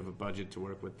a bit of a budget to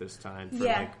work with this time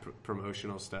for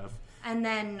promotional stuff. And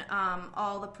then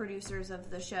all the producers of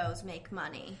the shows make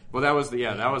money. Well, that was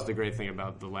the great thing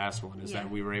about the last one is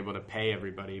that we were able to pay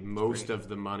everybody most of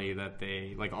the money that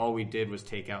they all we did was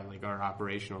take out our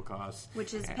operational costs,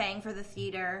 which is paying for the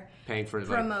theater, paying for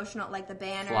promotional the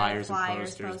banner, flyers and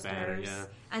posters banner,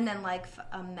 and then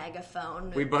a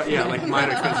megaphone. We bought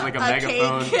minor expenses a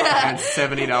megaphone and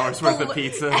 $70 worth of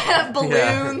pizza,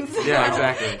 balloons. Yeah,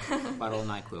 exactly. Bottle of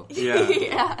NyQuil.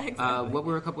 Yeah, exactly. What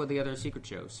were a couple of the other secret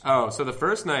shows? Oh, so the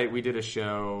first night we did a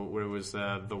show where it was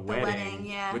the wedding,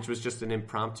 yeah. which was just an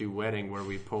impromptu wedding where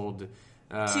we pulled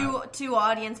two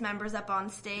audience members up on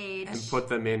stage and put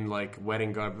them in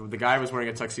wedding garb. The guy was wearing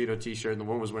a tuxedo T-shirt, and the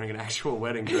woman was wearing an actual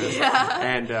wedding dress.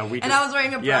 And I was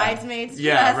wearing a bridesmaid's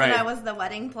dress, right. and I was the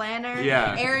wedding planner.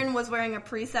 Yeah, Aaron was wearing a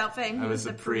priest outfit, and he was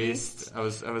the priest. I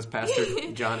was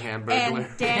Pastor John Hamburglar.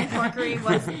 And Dan Corkery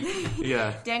was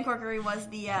Dan Corkery was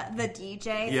the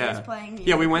DJ. Yeah, who was playing music.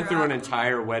 Yeah, we went through an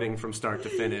entire wedding from start to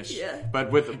finish.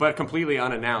 But completely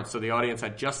unannounced, so the audience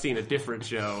had just seen a different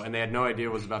show, and they had no idea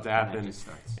what was about to happen.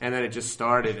 And then it just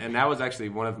started, and that was actually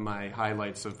one of my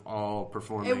highlights of all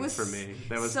performing for me.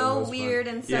 That was so weird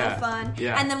fun. and so fun.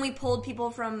 Yeah. And then we pulled people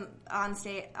from on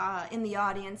stage in the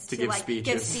audience to give like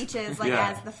speeches. give speeches, like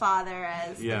as the father,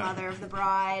 as the mother of the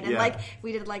bride, and like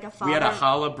we did like a father. We had a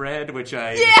challah bread, which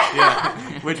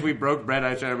which we broke bread.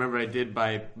 I remember I did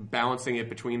by balancing it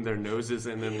between their noses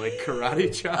and then like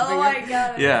karate chopping. Oh my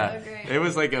god! Yeah, so great. it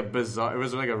was like a bizarre. It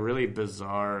was like a really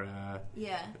bizarre.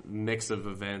 Mix of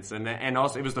events, and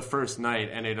also it was the first night,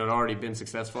 and it had already been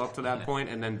successful up to that point,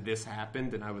 and then this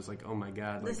happened, and I was like, oh my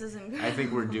god, this is incredible. I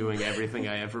think we're doing everything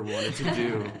I ever wanted to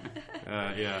do.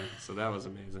 So that was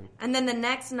amazing. And then the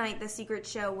next night, the secret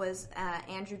show was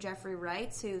Andrew Jeffrey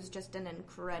Wrights, who's just an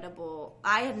incredible.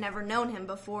 I had never known him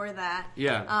before that.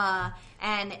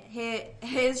 And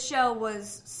his show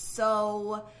was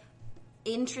so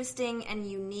interesting and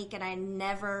unique, and I'd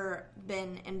never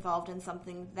been involved in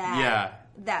something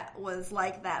that was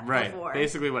like that before. Right.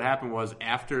 Basically what happened was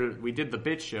after we did the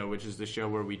Bit Show, which is the show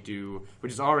where we do,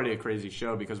 which is already a crazy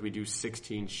show because we do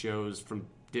 16 shows from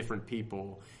different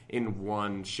people in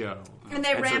one show. And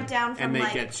they ramp down from and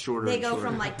they get shorter. They go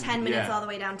from like 10 minutes all the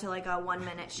way down to like a 1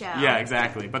 minute show. Yeah,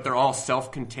 exactly. But they're all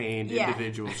self-contained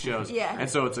individual shows. And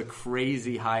so it's a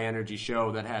crazy high energy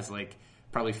show that has like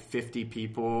probably 50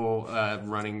 people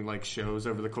running like shows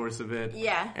over the course of it.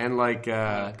 And like oh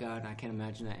my god, I can't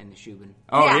imagine that in the Shubin.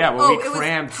 Well, we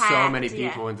crammed so many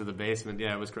people into the basement.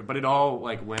 It was but it all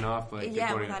like went off like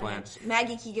according to plan.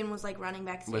 Maggie Keegan was like running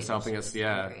backstage. Was helping us,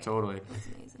 totally. That's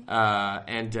amazing.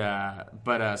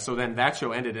 So then that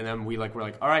show ended, and then we're like,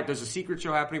 all right, there's a secret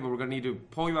show happening, but we're gonna need to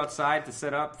pull you outside to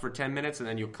set up for 10 minutes, and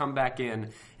then you'll come back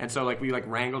in. And so like we like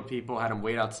wrangled people, had them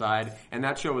wait outside, and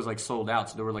that show was like sold out,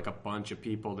 so there were like a bunch of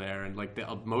people there, and like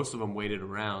most of them waited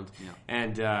around.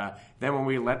 And then when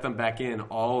we let them back in,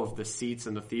 all of the seats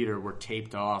in the theater were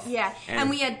taped off. And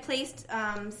we had placed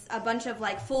a bunch of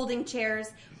like folding chairs.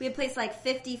 We had placed like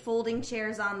 50 folding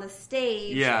chairs on the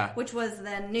stage, which was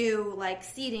the new like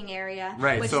seating area.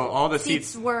 Right. So all the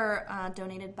seats were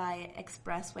donated by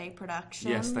Expressway Productions.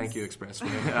 Yes, thank you,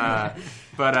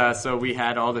 Expressway. So we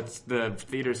had all the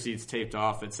theater seats taped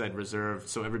off that said reserved,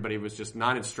 so everybody was just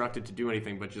not instructed to do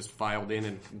anything, but just filed in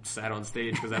and sat on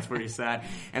stage because that's where he sat.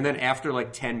 And then after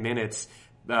like 10 minutes,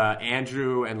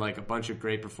 Andrew and like a bunch of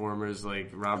great performers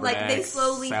like Robert X, they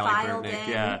slowly Sally filed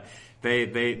Burtnick,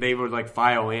 in. They would like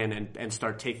file in and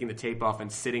start taking the tape off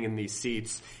and sitting in these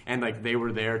seats, and like they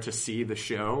were there to see the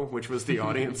show, which was the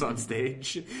audience on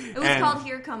stage. It was called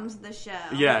Here Comes the Show.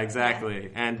 Yeah, exactly.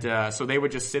 And so they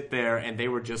would just sit there, and they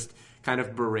were just kind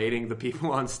of berating the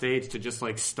people on stage to just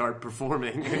like start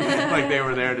performing like they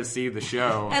were there to see the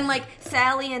show. And like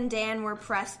Sally and Dan were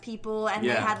press people, and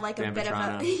they had like Dan a bit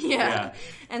Petrano. of a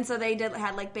and so they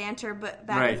had like banter but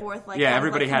back and forth, like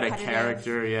everybody like had a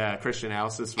character. Christian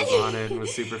Alsis was on it and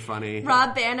was super funny.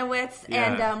 Rob Banowitz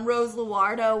and Rose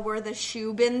Luardo were the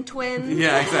Shubin twins.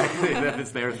 Exactly. That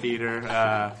is their theater.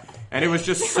 And it was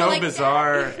just so like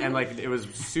bizarre and like it was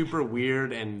super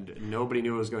weird, and nobody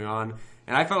knew what was going on.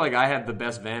 And I felt like I had the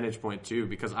best vantage point, too,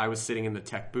 because I was sitting in the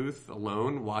tech booth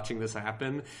alone watching this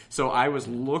happen. So I was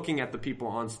looking at the people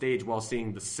on stage while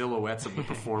seeing the silhouettes of the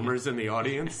performers in the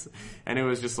audience. And it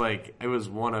was just like, it was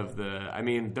one of the, I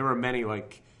mean, there were many,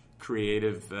 like,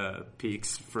 creative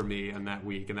peaks for me in that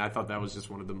week. And I thought that was just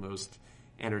one of the most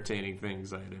entertaining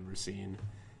things I had ever seen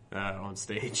on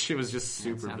stage. It was just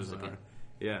super bizarre.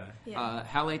 Like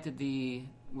how late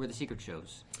were the secret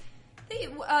shows?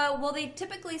 They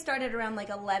typically started around like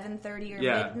 11:30 or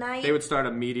midnight. They would start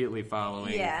immediately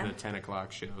following the 10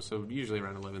 o'clock show, so usually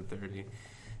around 11:30,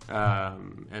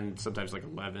 and sometimes like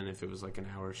 11 if it was like an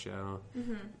hour show.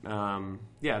 Mm-hmm.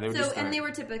 They would just start. And they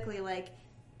were typically like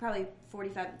probably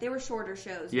 45. They were shorter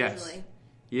shows usually.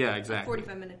 Yeah, exactly.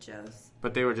 45-minute shows.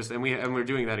 But they were just, and we're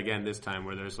doing that again this time,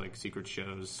 where there's like secret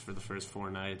shows for the first 4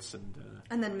 nights,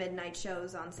 and then midnight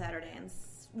shows on Saturday and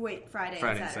Friday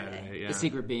and Saturday. The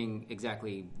secret being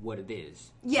exactly what it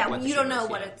is. Yeah, you don't know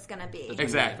what it's going to be.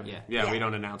 Exactly. Yeah, we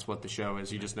don't announce what the show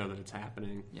is. You just know that it's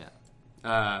happening.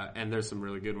 And there's some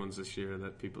really good ones this year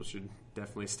that people should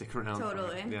definitely stick around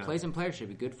Totally. for. Plays and Players should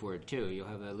be good for it, too. You'll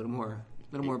have a little more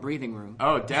breathing room.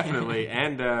 Oh, definitely.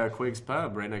 And Quig's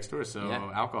Pub right next door,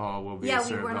 so alcohol will be served.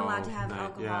 Yeah, we weren't allowed to have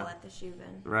alcohol at the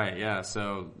Shubin. Right, yeah,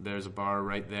 so there's a bar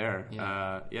right there.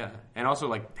 And also,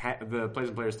 like, the Plays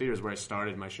and Players Theater is where I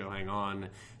started my show Hang On,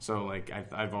 so, like,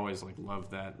 I've always, like,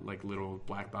 loved that, like, little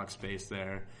black box space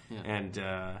there. And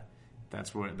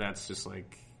that's just,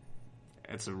 like,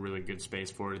 it's a really good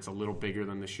space for it. It's a little bigger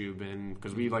than the Shubin,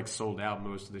 because we, like, sold out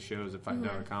most of the shows at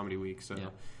 $5 Comedy Week, so...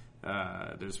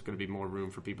 there's going to be more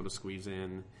room for people to squeeze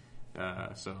in.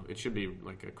 So it should be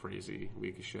like a crazy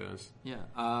week of shows.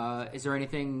 Yeah. Is there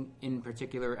anything in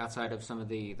particular outside of some of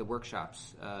the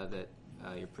workshops that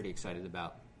you're pretty excited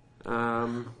about?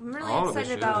 I'm really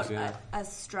excited about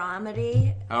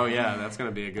Astromedy. Oh yeah, that's going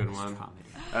to be a good one.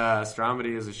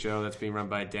 Astromedy is a show that's being run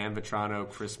by Dan Vetrano,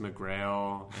 Chris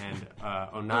McGrail, and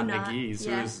Onat Nagiz,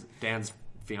 who is Dan's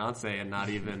fiance and not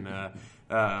even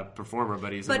a performer,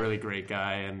 but he's a really great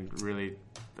guy and really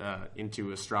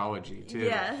into astrology too.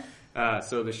 Yeah.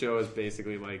 So the show is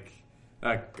basically like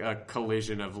a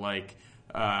collision of like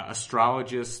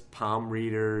astrologists, palm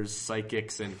readers,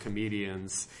 psychics, and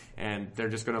comedians, and they're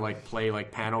just going to like play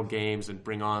like panel games and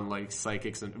bring on like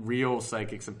real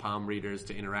psychics and palm readers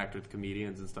to interact with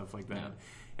comedians and stuff like that. Yeah.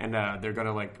 And they're going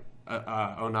to like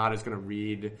Onat is going to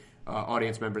read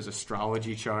audience members'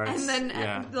 astrology charts, and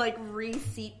then like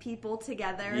reseat people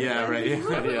together. Yeah, right.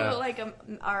 Yeah. Like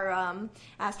our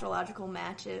astrological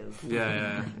matches.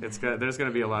 Yeah. It's good. There's going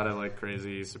to be a lot of like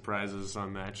crazy surprises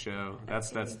on that show.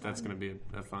 That's going to be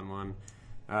a fun one.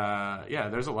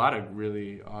 There's a lot of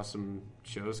really awesome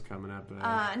shows coming up.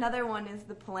 Another one is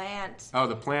The Plant. Oh,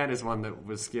 The Plant is one that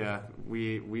was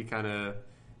we kind of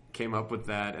came up with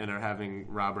that and are having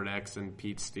Robert X and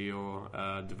Pete Steele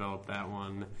develop that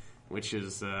one, which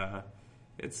is I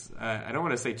don't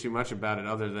want to say too much about it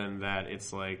other than that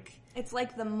it's like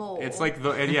The Mole. It's like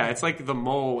The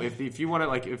Mole. If you want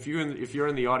to if you're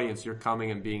in the audience, you're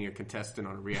coming and being a contestant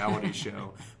on a reality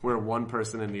show where one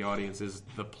person in the audience is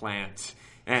the plant.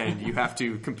 And you have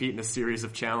to compete in a series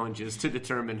of challenges to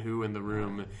determine who in the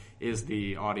room is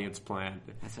the audience plant.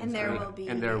 And there will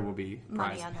be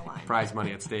money on the line. Prize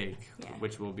money at stake,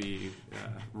 which will be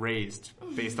raised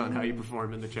based on how you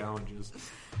perform in the challenges.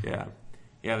 Yeah,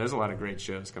 there's a lot of great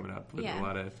shows coming up with a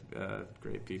lot of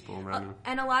great people running.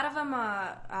 And a lot of them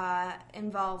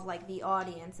involve like the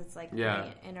audience. It's like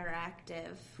really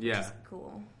interactive, which is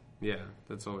cool. Yeah,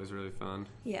 that's always really fun.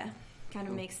 Yeah. Kind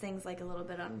of makes things like a little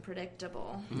bit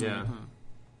unpredictable. Yeah.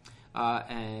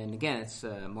 Mm-hmm. And again, it's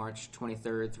March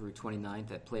 23rd through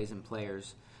 29th at Plays and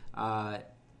Players. When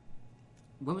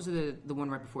was the one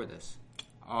right before this?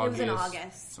 August. It was in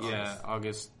August. Yeah,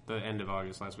 August, the end of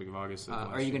August, last week of August.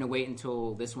 Are you going to wait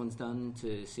until this one's done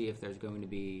to see if there's going to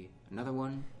be another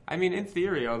one? I mean, in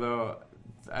theory, although...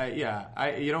 you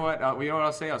know what?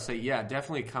 I'll say? I'll say,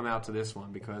 definitely come out to this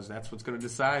one because that's what's going to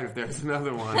decide if there's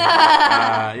another one.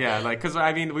 Because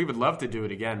I mean, we would love to do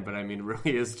it again, but I mean, it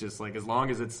really is just like as long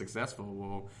as it's successful,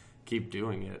 we'll keep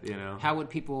doing it. You know, how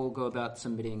would people go about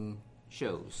submitting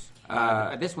shows?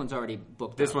 This one's already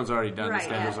booked. This one's already done. The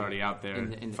schedule's already out there.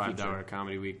 In the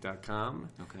 $5comedyweek.com.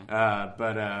 Okay.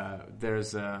 But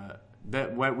there's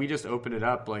that we just opened it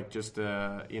up. Like just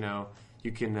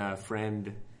you can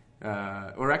friend.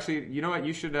 Or actually, you know what?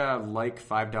 You should like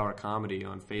 $5 Comedy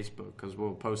on Facebook because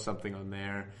we'll post something on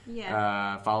there.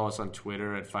 Yeah. Follow us on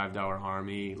Twitter at $5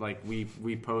 Army. Like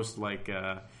we post like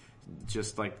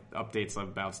just like updates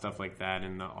about stuff like that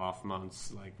in the off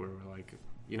months, like where we're like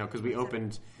because we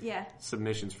opened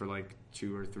submissions for like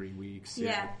 2 or 3 weeks.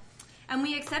 Yeah. And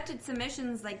we accepted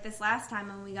submissions like this last time,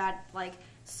 and we got like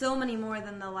so many more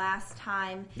than the last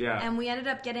time. Yeah. And we ended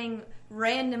up getting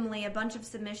randomly a bunch of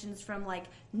submissions from like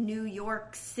New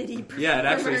York City performers. Yeah, it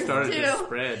actually started too. to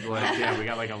spread. Like, we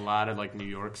got like a lot of like New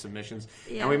York submissions.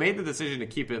 Yeah. And we made the decision to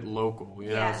keep it local, you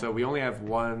know? So we only have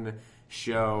one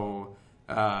show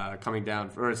coming down,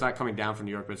 or it's not coming down from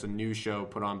New York, but it's a new show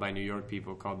put on by New York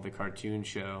people called The Cartoon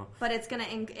Show. But it's gonna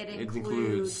it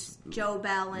includes Joe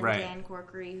Bell and Dan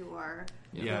Corkery, who are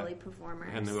really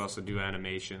performers, and they also do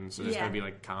animation. So there's gonna be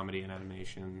like comedy and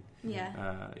animation.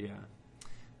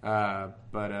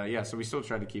 So we still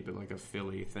try to keep it like a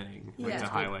Philly thing, like to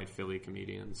highlight Philly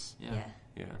comedians. Yeah,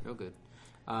 real good.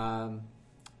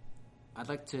 I'd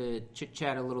like to chit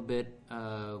chat a little bit.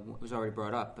 What was already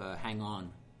brought up? Hang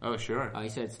On. Oh, sure. You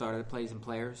said it started at Plays and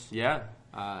Players. Yeah.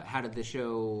 How did the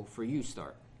show for you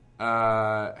start?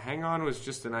 Hang On was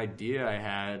just an idea I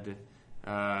had,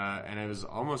 and it was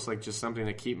almost like just something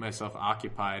to keep myself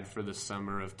occupied for the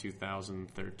summer of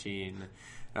 2013,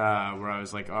 where I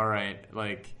was like, all right,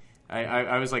 like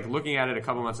I was like looking at it a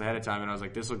couple months ahead of time, and I was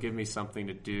like, this will give me something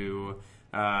to do,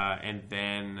 and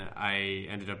then I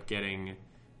ended up getting...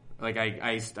 Like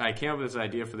I came up with this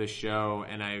idea for this show,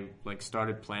 and I like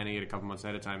started planning it a couple months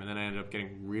ahead of time, and then I ended up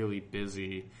getting really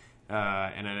busy,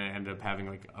 and then I ended up having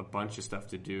like a bunch of stuff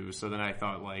to do. So then I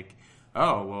thought like,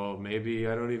 oh well, maybe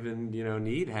I don't even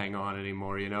need Hang On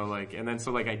anymore, like. And then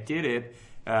so like I did it,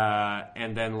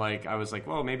 and then like I was like,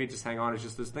 well, maybe just Hang On is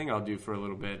just this thing I'll do for a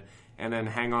little bit, and then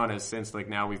Hang On has since like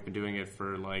now we've been doing it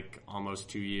for like almost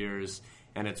 2 years,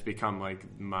 and it's become like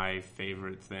my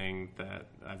favorite thing that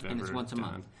I've ever done. And it's once a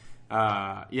month.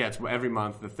 it's every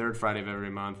month, the third Friday of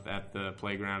every month at the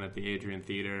Playground at the Adrian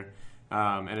Theater.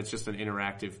 And it's just an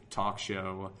interactive talk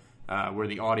show where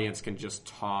the audience can just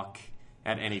talk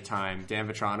at any time. Dan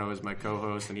Vetrano is my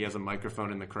co-host, and he has a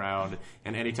microphone in the crowd.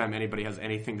 And anytime anybody has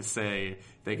anything to say,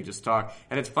 they can just talk.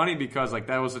 And it's funny because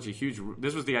that was such a huge.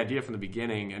 This was the idea from the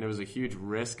beginning, and it was a huge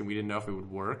risk, and we didn't know if it would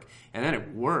work. And then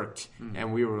it worked,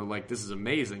 and we were like, "This is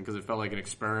amazing," because it felt like an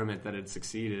experiment that had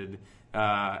succeeded.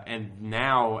 And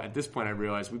now, at this point, I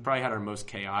realized we probably had our most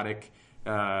chaotic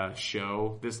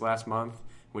show this last month,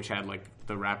 which had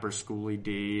the rapper Schoolie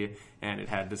D, and it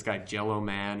had this guy Jello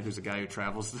Man, who's a guy who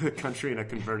travels the country in a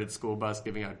converted school bus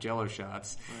giving out Jello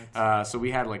shots. Right. So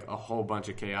we had a whole bunch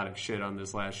of chaotic shit on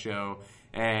this last show,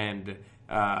 and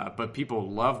but people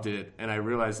loved it, and I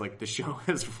realized the show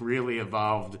has really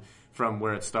evolved from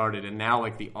where it started, and now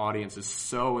the audience is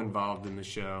so involved in the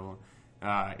show.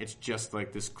 It's just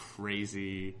this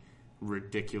crazy,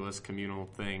 ridiculous communal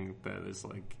thing that is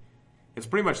it's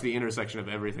pretty much the intersection of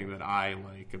everything that I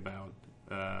like about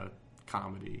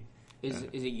comedy. Is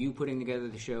it you putting together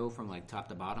the show from top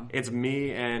to bottom? It's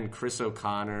me and Chris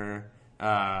O'Connor,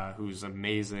 who's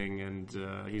amazing, and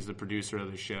he's the producer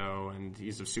of the show, and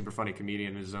he's a super funny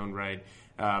comedian in his own right.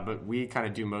 But we kind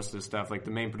of do most of the stuff. The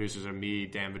main producers are me,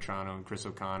 Dan Vetrano, and Chris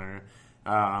O'Connor.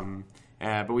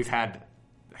 But we've had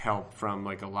help from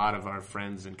a lot of our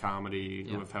friends in comedy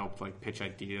who have helped pitch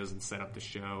ideas and set up the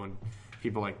show, and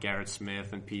people like Garrett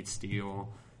Smith and Pete Steele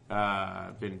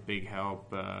been big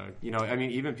help.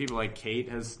 Even people like Kate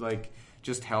has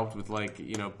just helped with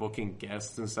booking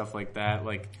guests and stuff like that.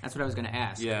 That's what I was going to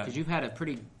ask. Yeah, because you've had a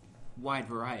pretty wide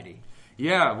variety.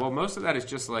 Yeah, well, most of that is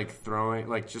just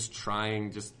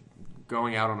just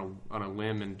going out on a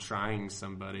limb and trying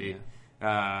somebody.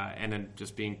 Yeah. And then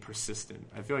just being persistent.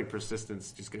 I feel like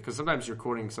persistence just good because sometimes you're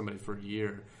courting somebody for a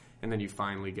year and then you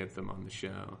finally get them on the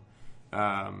show.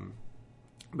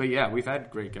 But yeah, we've had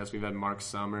great guests. We've had Mark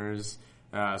Summers.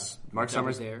 Mark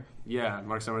Summers Dare. Yeah,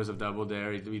 Mark Summers of Double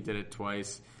Dare. We did it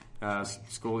twice.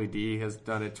 Schoolie D has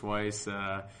done it twice.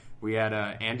 We had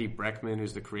Andy Breckman,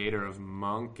 who's the creator of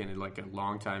Monk and a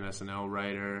longtime SNL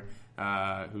writer,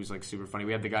 who's super funny.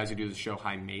 We have the guys who do the show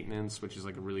High Maintenance, which is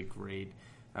a really great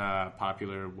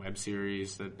popular web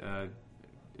series that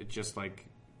it just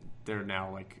they're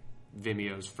now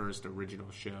Vimeo's first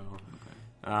original show.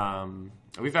 Okay.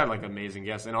 We've had amazing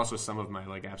guests, and also some of my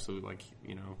absolute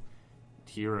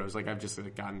heroes. I've just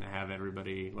gotten to have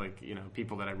everybody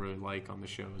people that I really like on the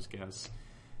show as guests.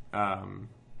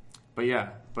 But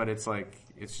it's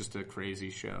just a crazy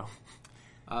show.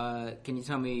 Can you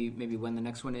tell me maybe when the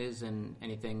next one is and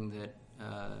anything that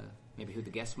maybe who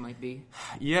the guests might be?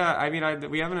 Yeah,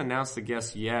 we haven't announced the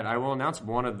guests yet. I will announce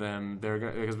one of them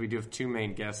because we do have two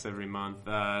main guests every month.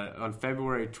 On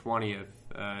February 20th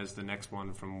is the next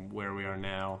one from where we are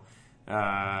now.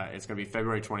 It's going to be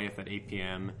February 20th at 8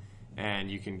 p.m.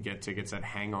 And you can get tickets at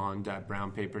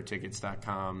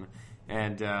hangon.brownpapertickets.com.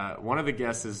 And one of the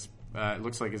guests is it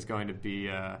looks like is going to be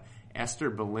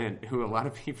Esther Balint, who a lot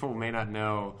of people may not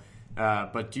know.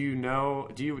 But do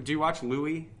you watch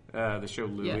Louie? The show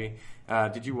Louie. Yeah.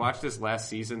 Did you watch this last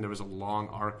season? There was a long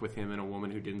arc with him and a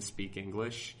woman who didn't speak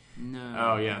English. No.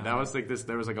 Oh yeah, no. That was this.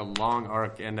 There was a long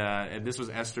arc, and this was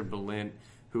Esther Balint,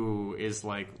 who is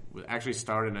actually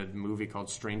starred in a movie called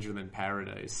Stranger Than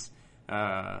Paradise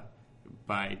by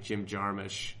Jim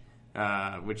Jarmusch,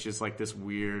 which is this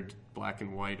weird black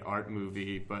and white art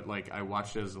movie. But I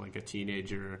watched it as a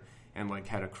teenager. And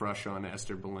had a crush on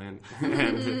Esther Balint,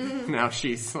 and now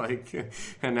she's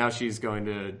going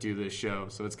to do this show.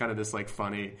 So it's kind of this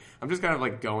funny. I'm just kind of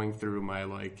going through my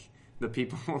the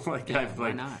people I've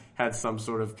had some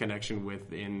sort of connection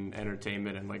with in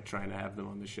entertainment and trying to have them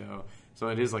on the show. So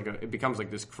it is it becomes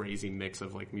this crazy mix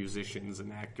of musicians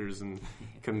and actors and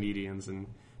comedians and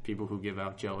people who give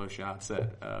out Jello shots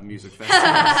at music festivals.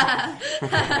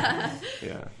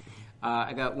 Yeah.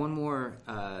 I got one more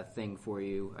thing for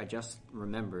you. I just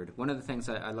remembered. One of the things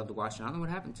I love to watch, and I don't know what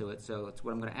happened to it, so it's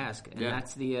what I'm going to ask. And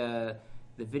that's the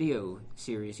video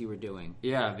series you were doing.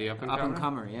 Yeah, the Up and Comer? Up and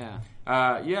Comer, yeah.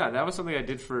 That was something I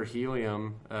did for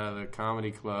Helium, the comedy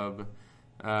club,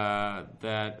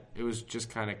 that it was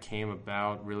just kind of came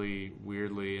about really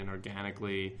weirdly and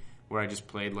organically, where I just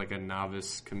played a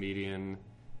novice comedian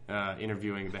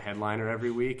interviewing the headliner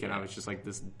every week, and I was just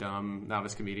this dumb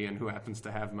novice comedian who happens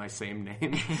to have my same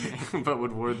name, but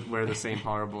would wear the same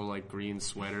horrible green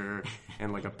sweater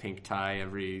and a pink tie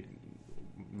every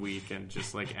week, and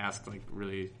just ask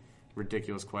really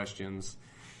ridiculous questions.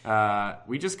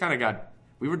 We just kind of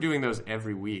we were doing those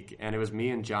every week, and it was me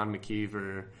and John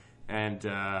McKeever, and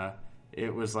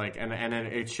it was like, and then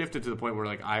it shifted to the point where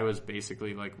like I was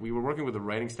basically like, we were working with the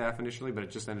writing staff initially, but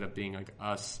it just ended up being like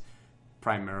us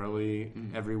primarily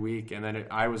every week, and then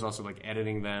I was also like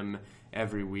editing them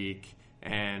every week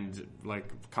and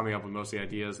like coming up with most of the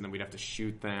ideas, and then we'd have to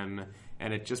shoot them,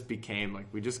 and it just became like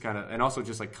we just kind of, and also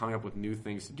just like coming up with new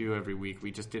things to do every week.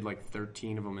 We just did like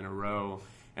 13 of them in a row,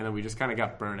 and then we just kind of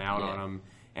got burnt out on them.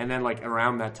 And then, like,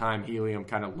 around that time, Helium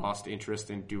kind of lost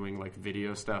interest in doing, like,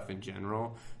 video stuff in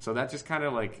general. So that just kind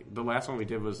of, like, the last one we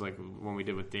did was, like, one we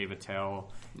did with Dave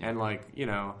Attell. And, like, you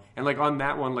know, and, like, on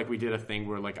that one, like, we did a thing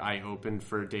where, like, I opened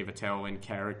for Dave Attell in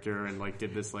character and, like,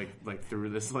 did this, like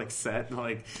through this, like, set,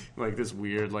 like this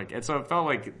weird, like, and so it felt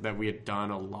like that we had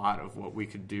done a lot of what we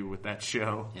could do with that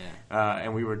show. Yeah.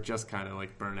 And we were just kind of,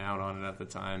 like, burnt out on it at the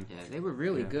time. Yeah, they were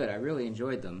really good. I really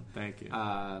enjoyed them. Thank you.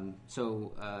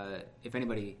 So, if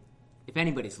anybody's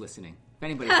listening, if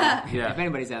anybody's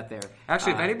out there.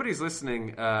 Actually, if anybody's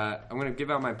listening, I'm going to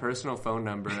give out my personal phone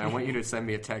number, and I want you to send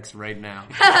me a text right now.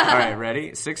 All right,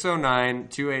 ready?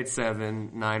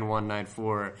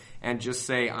 609-287-9194, and just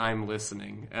say I'm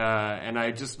listening. And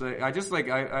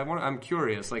I'm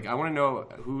curious. Like, I want to know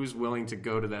who's willing to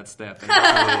go to that step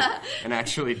and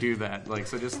actually do that. Like,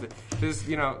 so just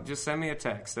send me a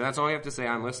text. And that's all you have to say.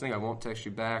 I'm listening. I won't text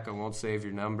you back. I won't save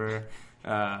your number.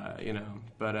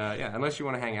 Unless you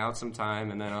want to hang out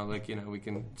sometime, and then I'll we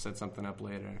can set something up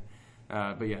later.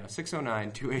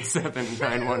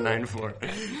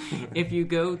 609-287-9194. If you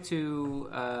go to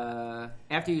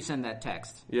after you send that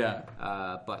text,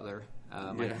 Butler,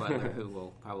 Mike Butler, who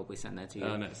will probably send that to you.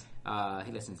 Oh, nice.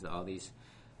 He listens to all these.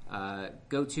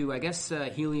 Go to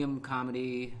Helium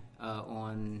Comedy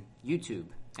on YouTube.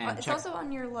 And it's also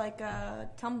on your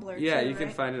Tumblr. Yeah, too, you can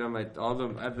find it on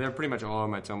they're pretty much all on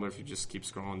my Tumblr if you just keep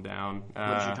scrolling down.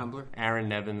 What's your Tumblr?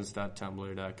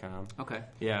 AaronNevins.tumblr.com. Okay.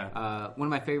 Yeah. One of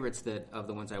my favorites of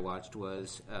the ones I watched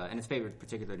was, and it's favorite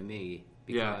particular to me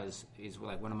because he's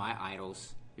like one of my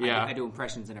idols. Yeah. I do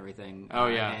impressions and everything. Oh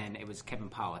yeah. And it was Kevin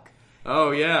Pollak.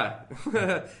 Oh yeah,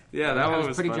 yeah. That one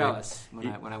was pretty funny. Jealous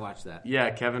when I watched that.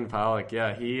 Yeah, Kevin Pollak.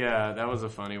 Yeah, he that was a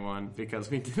funny one because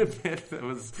we did a bit that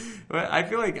was. I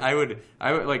feel like I would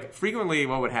like frequently.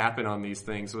 What would happen on these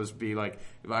things was be like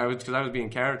because I was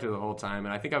being character the whole time,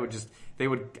 and I think I would just they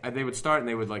would start and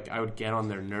they would I would get on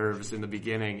their nerves in the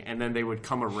beginning, and then they would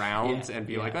come around and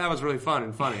be like, oh, that was really fun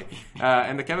and funny.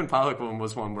 And the Kevin Pollak one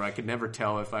was one where I could never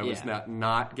tell if I was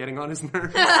not getting on his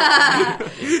nerves,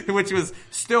 which was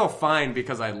still fine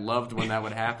because I loved when that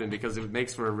would happen because it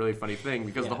makes for a really funny thing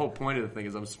because the whole point of the thing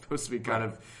is I'm supposed to be kind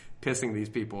of pissing these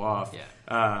people off. Yeah.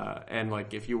 And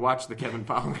if you watch the Kevin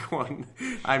Pollak one,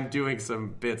 I'm doing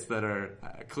some bits that are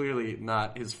clearly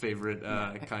not his favorite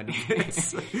kind of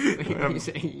bits. I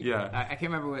can't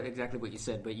remember exactly what you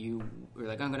said, but you were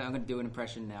like, I'm gonna do an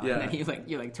impression now. Yeah. And then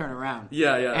you turn around.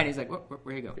 Yeah, yeah. And he's like,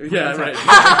 where you go? Yeah, right.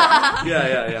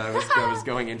 Yeah. I was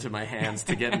going into my hands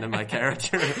to get into my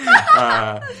character.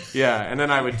 And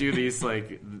then I would do these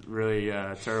really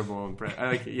terrible impressions.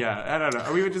 I don't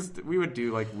know. We would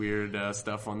do weird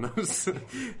stuff on those.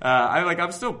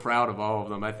 I'm still proud of all of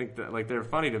them. I think that they're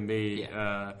funny to me,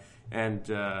 and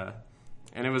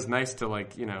it was nice to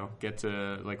get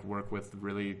to work with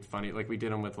really funny. We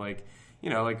did them with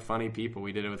funny people.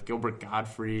 We did it with Gilbert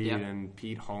Gottfried and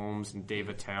Pete Holmes and Dave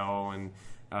Attell and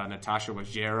Natasha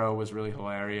Leggero was really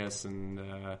hilarious and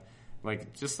some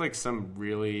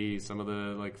of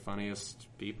the funniest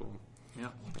people. Yeah.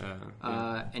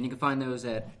 And you can find those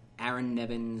at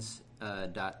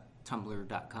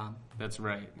AaronNevins.tumblr.com. That's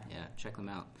right. Yeah, check them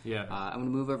out. Yeah. I'm going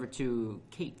to move over to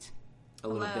Kate a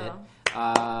little bit.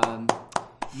 Hello.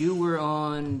 You were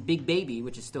on Big Baby,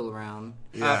 which is still around.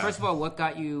 Yeah. First of all, what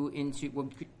got you into...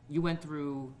 you went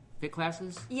through fit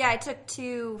classes? Yeah, I took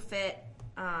 2 fit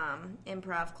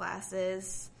improv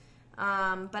classes.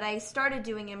 But I started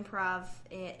doing improv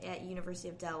at University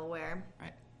of Delaware.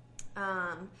 Right.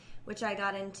 Which I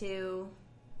got into,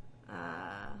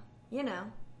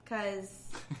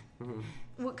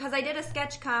 because I did a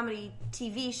sketch comedy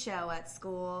TV show at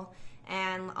school,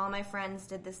 and all my friends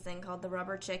did this thing called the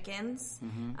Rubber Chickens,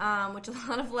 which a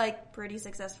lot of pretty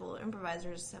successful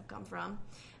improvisers have come from.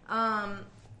 And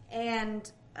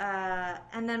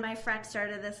then my friend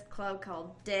started this club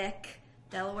called Dick,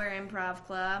 Delaware Improv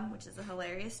Club, which is a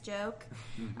hilarious joke.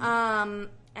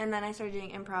 And then I started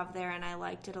doing improv there, and I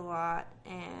liked it a lot.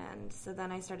 And so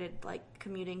then I started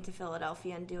commuting to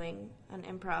Philadelphia and doing an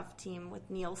improv team with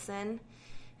Nielsen.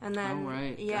 And then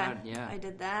I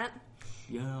did that.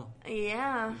 Yeah.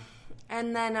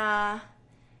 And then I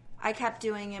kept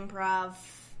doing improv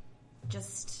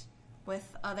just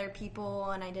with other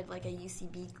people, and I did a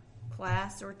UCB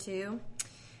class or 2.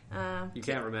 You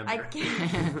can't remember. I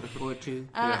can't. Or 2.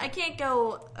 I can't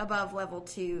go above level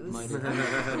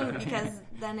 2s because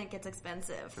then it gets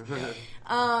expensive.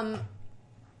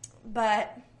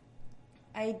 But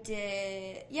I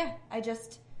did. Yeah, I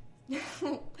just.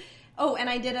 Oh, and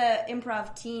I did a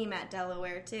improv team at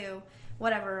Delaware too.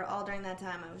 Whatever. All during that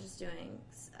time, I was just doing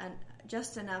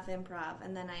just enough improv,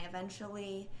 and then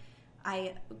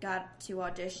I got to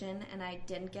audition, and I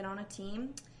didn't get on a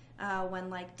team. When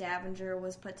like Davinger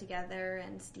was put together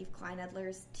and Steve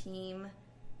Kleinedler's team.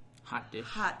 Hot Dish.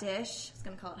 I was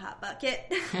going to call it Hot Bucket.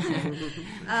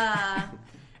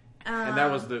 And that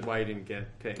was why you didn't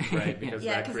get picked, right? Because of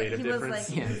that creative difference.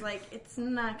 He was like, it's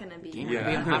not going to be.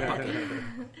 Yeah. Hot Bucket.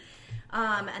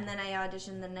 And then I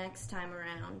auditioned the next time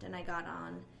around, and I got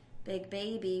on Big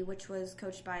Baby, which was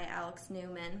coached by Alex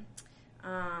Newman.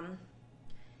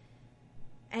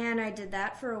 And I did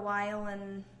that for a while,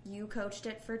 and you coached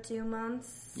it for 2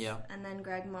 months. Yeah. And then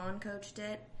Greg Mon coached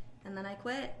it, and then I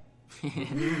quit.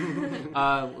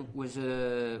 What was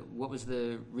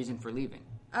the reason for leaving?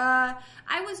 Around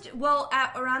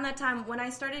that time when I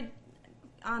started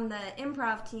on the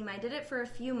improv team, I did it for a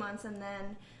few months, and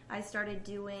then I started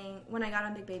doing. When I got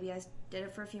on Big Baby, I did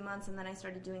it for a few months, and then I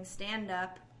started doing stand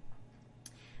up.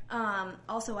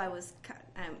 Also, I'm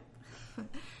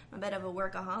a bit of a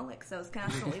workaholic, so I was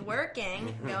constantly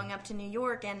working, going up to New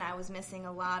York, and I was missing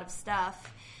a lot of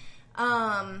stuff.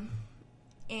 And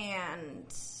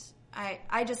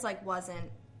I just like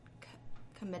wasn't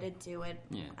committed to it.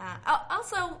 Yeah.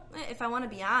 Also, if I want to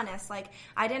be honest, like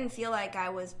I didn't feel like I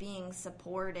was being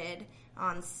supported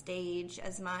on stage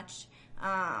as much.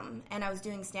 And I was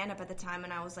doing stand-up at the time,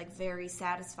 and I was like very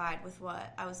satisfied with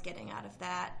what I was getting out of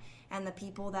that. And the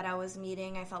people that I was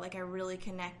meeting, I felt like I really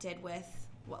connected with.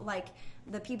 Like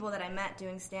the people that I met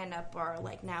doing stand-up are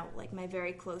like now like my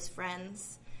very close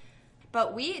friends.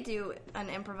 But we do an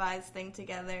improvised thing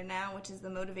together now, which is the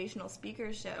Motivational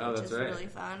Speakers Show, which is really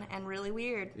fun and really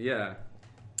weird. Yeah.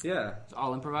 It's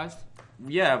all improvised?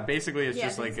 Yeah, basically it's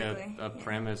just like a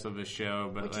premise of a show,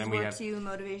 but which is we have 2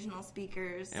 motivational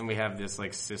speakers, and we have this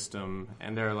like system,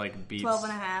 and they're like beats.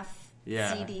 12.5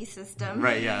 CD system.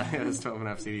 Right, yeah, it's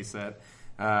 12.5 CD set.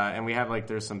 And we have like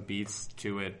there's some beats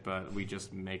to it, but we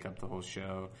just make up the whole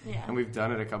show. Yeah. And we've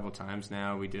done it a couple times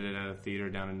now. We did it at a theater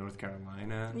down in North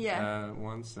Carolina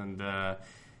once, and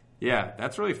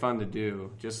that's really fun to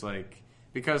do. Just like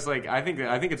because like I think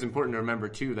it's important to remember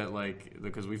too that like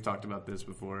because we've talked about this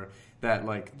before that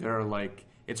like there are like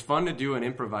it's fun to do an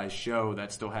improvised show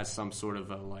that still has some sort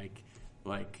of a like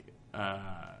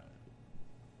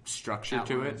structure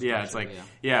to it. Yeah, it's like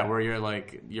where you're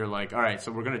like all right,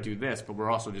 so we're gonna do this, but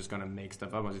we're also just gonna make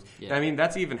stuff up. I mean,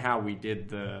 that's even how we did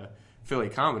the Philly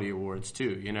Comedy Awards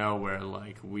too, you know, where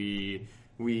like we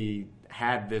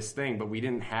had this thing, but we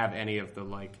didn't have any of the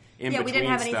like in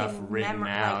between stuff written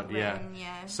out.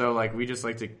 So like we just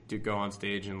like to go on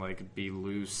stage and like be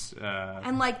loose.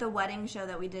 And like the wedding show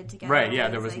that we did together. Right, yeah,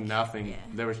 there was like, nothing. Yeah.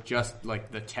 There was just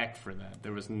like the tech for that.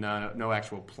 There was no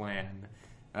actual plan.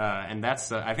 And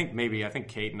that's I think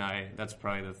Kate and I, that's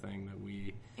probably the thing that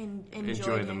we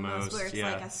enjoy the most. Where it's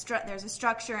like there's a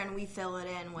structure and we fill it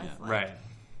in with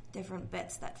different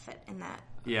bits that fit in that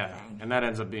thing. And that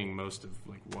ends up being most of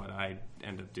like what I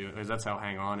end up doing, because that's how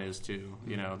Hang On is too.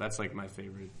 You know, that's like my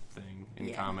favorite thing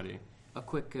in comedy. A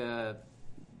quick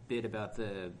bit about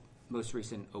the most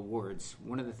recent awards.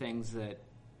 One of the things that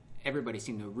everybody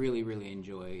seemed to really, really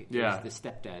enjoy is the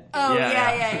stepdad. Oh,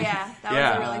 yeah. That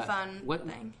was a really fun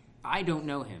thing. I don't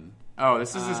know him. Oh,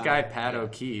 this is this guy, Pat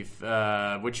O'Keefe,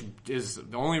 which is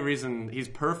the only reason he's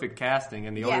perfect casting,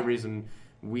 and the only reason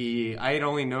I had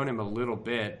only known him a little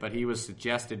bit, but he was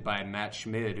suggested by Matt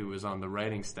Schmid, who was on the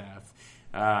writing staff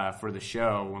for the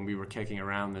show when we were kicking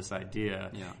around this idea.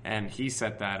 Yeah. And he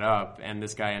set that up, and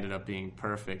this guy ended up being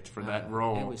perfect for that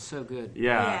role. It was so good.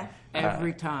 Yeah.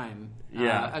 Every time.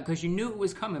 Because you knew it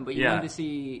was coming, but you wanted to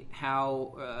see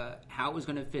how it was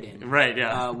going to fit in. Right,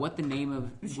 yeah. What the name of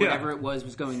whatever it was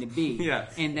going to be. Yeah.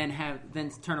 And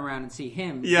then turn around and see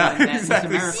him. Yeah,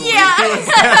 exactly.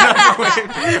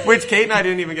 Which Kate and I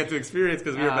didn't even get to experience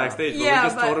because we were backstage, but we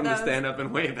just told him to stand up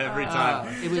and wave every time.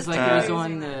 It was like it was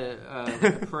on the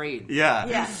parade.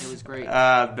 Yeah. It was great.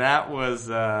 That was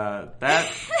that.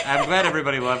 I'm glad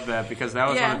everybody loved that, because that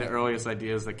was one of the earliest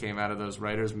ideas that came out of those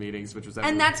writers' meetings, which was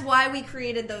and that's why we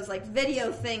created those like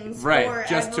video things for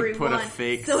just everyone, to put a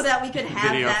fake so that we could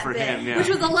have video that for bit, him, which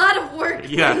was a lot of work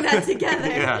putting that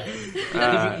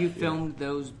together. You filmed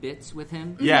those bits with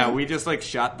him? Yeah, we just like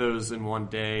shot those in one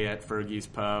day at Fergie's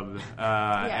Pub,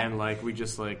 and like we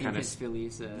just like kind of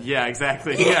Phillies.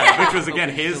 exactly. Yeah, which was again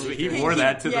his. He wore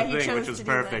that to the thing, which is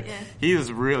perfect. That, yeah. He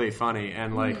is really funny,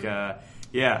 and like,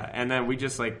 and then we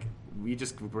just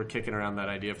were kicking around that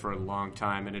idea for a long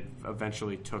time, and it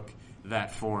eventually took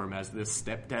that form as this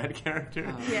stepdad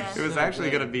character. It was actually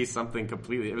going to be something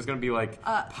completely. It was going to be like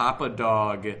Papa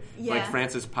Dog, like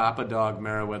Francis Papa Dog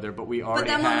Merriweather, but we already.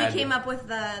 But then when we came up with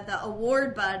the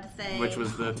award bud thing, which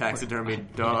was the taxidermy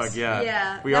dog,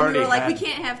 we already were like, we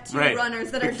can't have two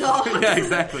runners that are dogs. Yeah,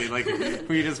 exactly. Like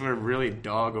we just were really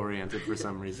dog oriented for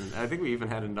some reason. I think we even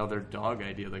had another dog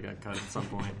idea that got cut at some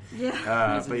point. Is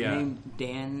his name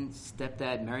Dan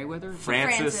Stepdad Merriweather?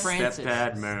 Francis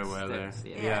Stepdad Merriweather.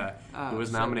 Who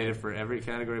was nominated for every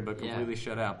category but completely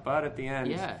shut out. But at the end,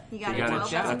 he got a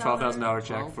 $12,000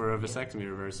 check for a vasectomy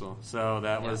reversal. So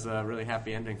that was a really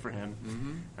happy ending for him.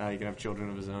 He can have children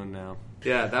of his own now.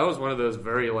 Yeah, that was one of those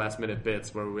very last minute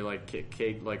bits where we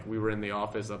Kate, like we were in the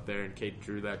office up there and Kate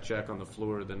drew that check on the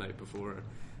floor the night before.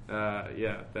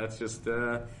 That's just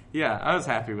I was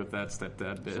happy with that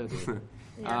stepdad bit. So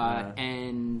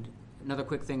and another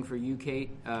quick thing for you,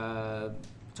 Kate.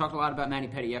 Talked a lot about Manny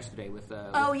Petty yesterday with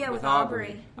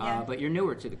Aubrey. But you're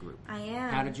newer to the group. I am.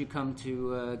 How did you come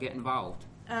to get involved?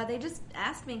 They just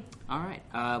asked me. All right.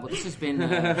 Well, this has been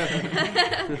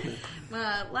a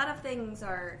lot of things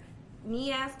are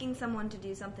me asking someone to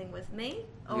do something with me,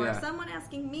 or someone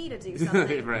asking me to do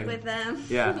something with them.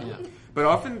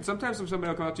 But sometimes somebody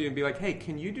will come up to you and be like, "Hey,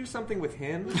 can you do something with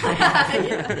him?"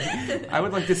 I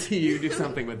would like to see you do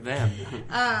something with them.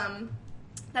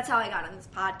 That's how I got on this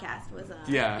podcast. So it's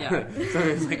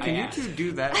like, can you two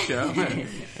do that show?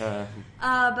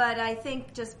 But I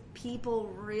think just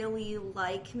people really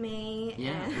like me.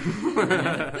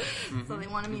 So they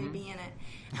wanted me to be in it.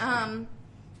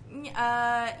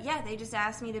 They just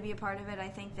asked me to be a part of it. I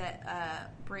think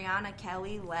that Brianna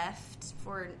Kelly left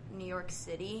for New York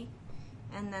City,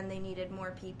 and then they needed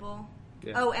more people.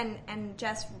 Yeah. Oh, and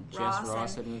Jess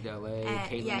Ross had moved to LA.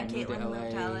 Caitlin moved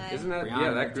to LA. Isn't that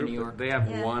that group? They have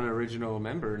one original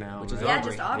member now, which is Aubrey.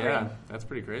 Just Aubrey. Yeah, that's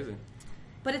pretty crazy.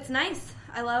 But it's nice.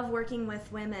 I love working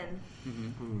with women.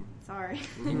 Sorry.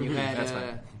 And you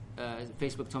had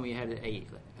Facebook told me you had a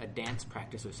dance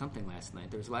practice or something last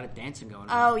night. There was a lot of dancing going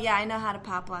on. Oh yeah, I know how to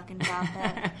pop lock and drop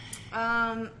that.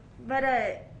 No.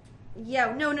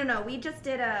 We just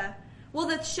did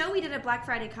the show we did at Black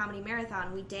Friday Comedy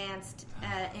Marathon, we danced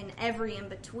in every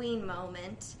in-between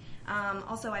moment.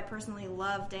 Also, I personally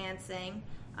love dancing,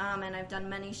 and I've done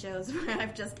many shows where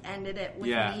I've just ended it with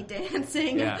me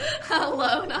dancing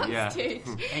alone on stage.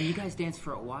 And you guys danced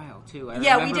for a while, too. We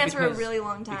danced for a really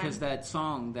long time. Because that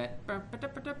song,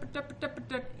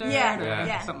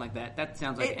 something like that, that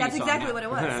sounds like that's exactly what it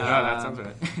was. That sounds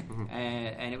right.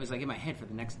 And it was like in my head for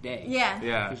the next day.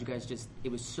 Yeah. Because you guys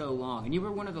it was so long. And you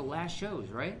were one of the last shows,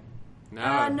 right?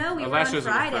 No, we were last on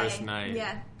Friday. Was the first night.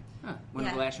 Yeah. One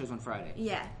of the last shows on Friday.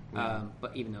 Yeah.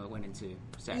 But even though it went into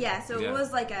Saturday. Yeah, so it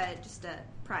was like just a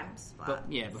prime spot. But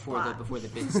before the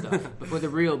bit stuff, before the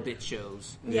real bit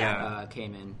shows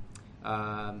came in.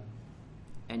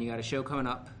 And you got a show coming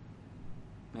up,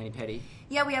 Manny Petty.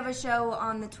 Yeah, we have a show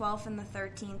on the 12th and the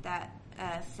 13th at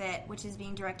FIT, which is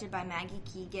being directed by Maggie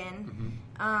Keegan.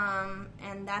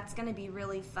 And that's going to be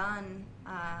really fun.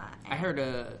 I heard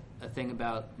a thing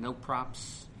about no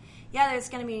props. Yeah, there's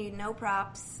going to be no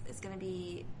props. It's going to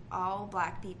be all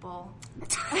black people.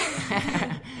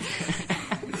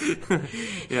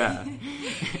 Yeah.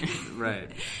 Right.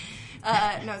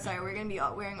 No, sorry. We're going to be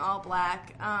wearing all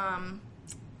black.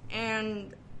 Is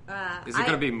it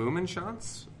going to be Moomin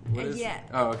shots? Yeah.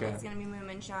 Oh, okay. It's going to be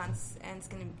Moomin shots, and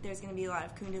there's going to be a lot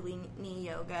of Kundalini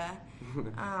yoga.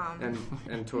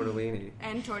 And tortellini.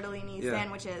 And tortellini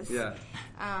sandwiches. Yeah.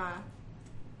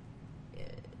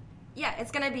 Yeah,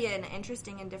 it's going to be an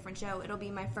interesting and different show. It'll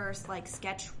be my first,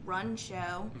 sketch run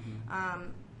show.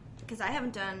 Because I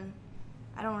don't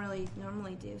really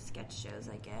normally do sketch shows,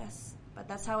 I guess. But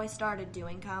that's how I started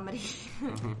doing comedy.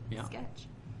 Sketch.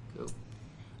 Cool.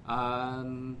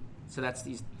 So that's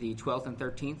the 12th and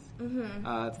 13th.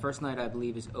 The first night, I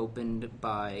believe, is opened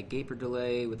by Gaper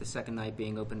Delay, with the second night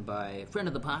being opened by a friend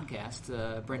of the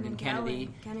podcast, Brendan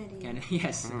Kennedy.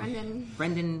 Yes.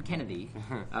 Brendan Kennedy.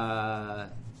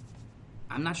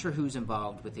 I'm not sure who's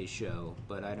involved with his show,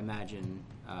 but I'd imagine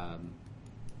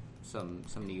some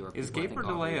New York. Is Gaper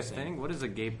Delay a thing? What is a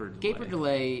Gaper Delay? Gaper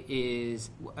Delay is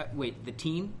the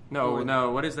team?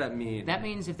 No. What does that mean? That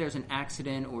means if there's an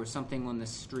accident or something on the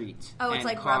street. Oh, it's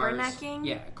like cars, rubbernecking.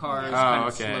 Yeah, cars kind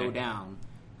of slow down.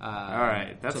 All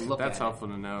right, that's helpful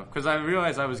to know, because I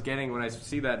realized I was getting, when I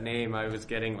see that name, I was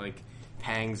getting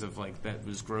pangs of that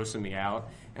was grossing me out,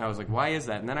 and I was like, why is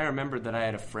that? And then I remembered that I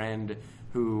had a friend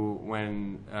who,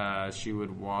 when she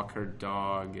would walk her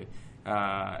dog,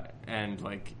 and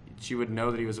like she would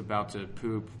know that he was about to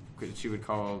poop. She would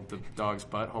call the dog's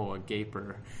butthole a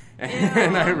gaper.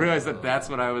 And I realized that that's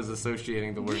what I was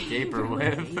associating the word gaper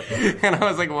with. And I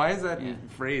was like, why is that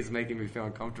phrase making me feel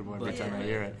uncomfortable every time I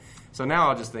hear it? So now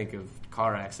I'll just think of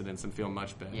car accidents and feel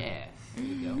much better. Yeah, there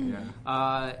you go.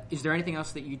 Yeah. Is there anything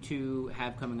else that you two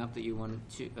have coming up that you want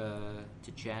to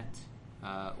chat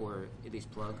or at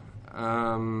least plug?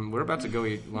 We're about to go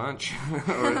eat lunch.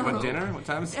 Or dinner? What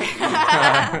time is it?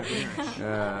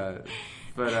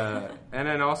 But and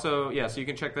then also, so you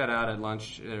can check that out at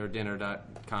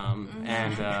lunchdinner.com.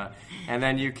 And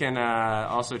then you can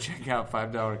also check out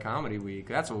 $5 Comedy Week.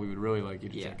 That's what we would really like you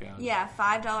to check out. Yeah,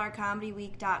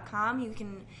 $5comedyweek.com. You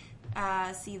can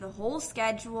see the whole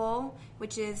schedule,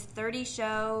 which is 30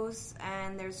 shows,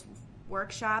 and there's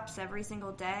workshops every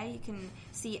single day. You can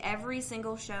see every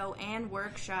single show and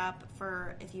workshop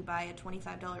for if you buy a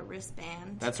 $25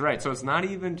 wristband. That's right. So it's not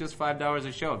even just $5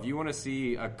 a show. If you want to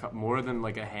see more than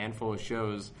like a handful of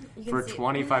shows for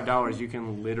 $25, you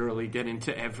can literally get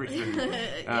into everything,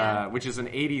 which is an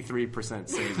 83%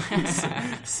 savings.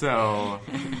 So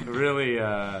really,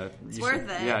 it's worth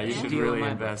it. Yeah, you should really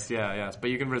invest. Yeah. But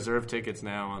you can reserve tickets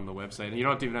now on the website, and you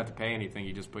don't even have to pay anything.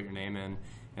 You just put your name in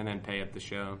and then pay at the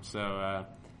show. So,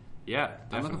 definitely.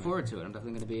 I'm looking forward to it. I'm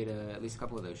definitely going to be at least a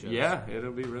couple of those shows. Yeah,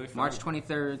 it'll be really fun. March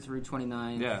 23rd through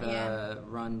 29th,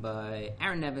 run by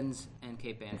Aaron Nevins and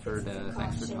Kate Banford.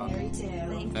 Thanks for talking.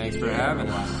 Thanks for having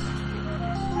us.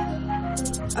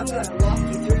 I'm going to walk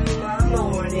you through my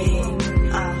morning.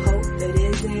 I hope it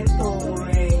isn't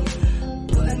boring.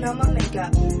 Putting on my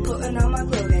makeup, putting on my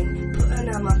clothing, putting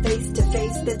on my face to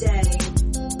face the day.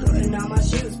 Putting on my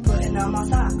shoes, putting on my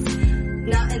socks.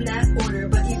 Not in that order,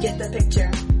 but you get the picture.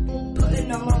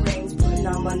 Putting on my rings, putting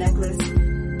on my necklace.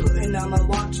 Putting on my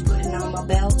watch, putting on my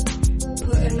belt.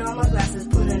 Putting on my glasses,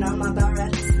 putting on my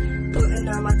barrettes. Putting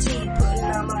on my teeth, putting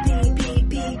on my pee pee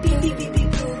pee pee pee pee pee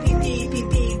poo pee pee pee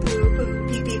pee poo poo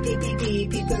pee pee pee pee pee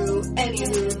pee poo.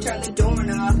 Anywho, turn the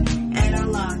doorknob and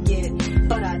unlock it,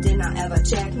 but I did not ever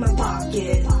check my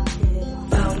pocket.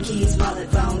 Phone, keys,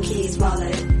 wallet, phone, keys,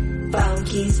 wallet. Phone,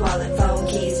 keys, wallet, phone,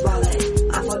 keys, wallet.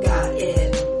 I forgot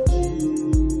it.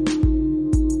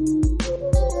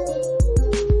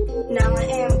 Now I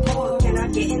am poor, can I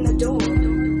get in the door?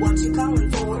 What you calling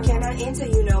for? Can I answer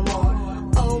you no more?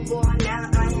 Oh boy, now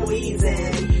I am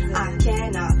wheezing. I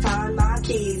cannot find my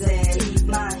keys in.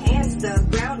 My hands the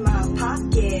ground, my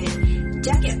pocket.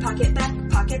 Jacket, pocket, back,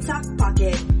 pocket, sock,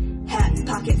 pocket. Hat,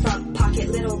 pocket, front, pocket,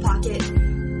 little pocket.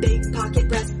 Big pocket,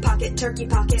 breast pocket, turkey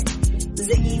pocket.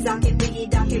 Ziggy, Zocket, Biggie,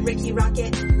 Docket, Ricky,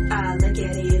 Rocket. I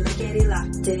lickety,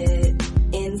 locked it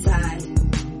inside.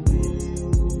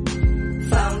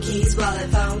 Phone, keys, wallet,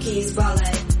 phone, keys,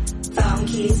 wallet. Phone,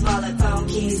 keys, wallet, phone,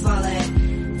 keys, wallet.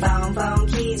 Phone,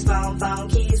 keys, phone,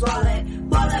 keys, wallet.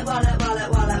 Wallet, wallet,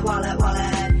 wallet, wallet, wallet,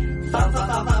 wallet. Phone,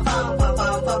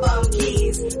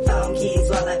 keys. Phone, keys,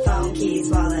 wallet, phone, keys,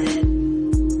 wallet.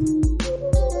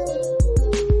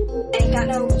 Ain't got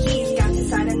no keys, got to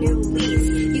sign a new lease.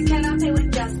 You cannot pay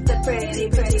with just a pretty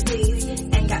please.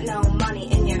 Ain't got no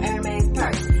money in your Hermes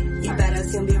purse. You better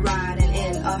soon be riding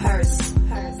in a hearse.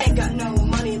 Ain't got no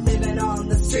money living on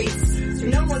the streets.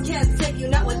 No one can save you,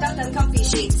 not without them comfy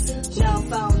sheets. No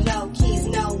phone, no keys,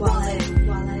 no wallet.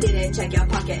 Didn't check your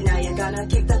pocket, now you're gonna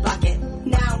kick the bucket.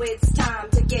 Now it's time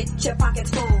to get your pockets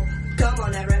full. Come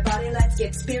on everybody, let's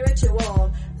get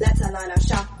spiritual. Let's align our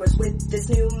chakras with this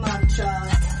new mantra.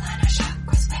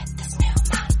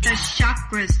 The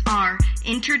chakras are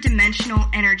interdimensional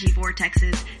energy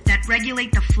vortexes that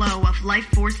regulate the flow of life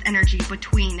force energy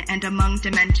between and among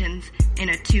dimensions in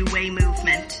a two-way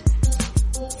movement.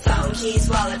 Phone, keys,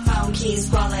 wallet, phone,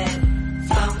 keys, wallet.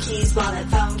 Phone, keys, wallet,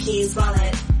 phone, keys,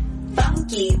 wallet.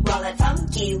 Funky wallet,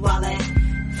 funky wallet.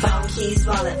 Phone, keys,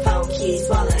 wallet, phone, keys,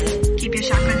 wallet. Keep your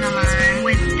chakras aligned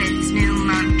with this new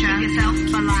mantra. Keep yourself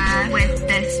alive with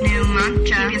this new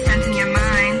mantra. Keep your sense in your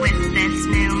mind with this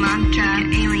new mantra.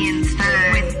 Keep your aliens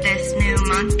fine with this new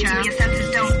mantra. Keep your senses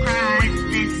don't cry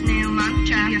with this new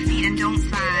mantra. Keep your feet and don't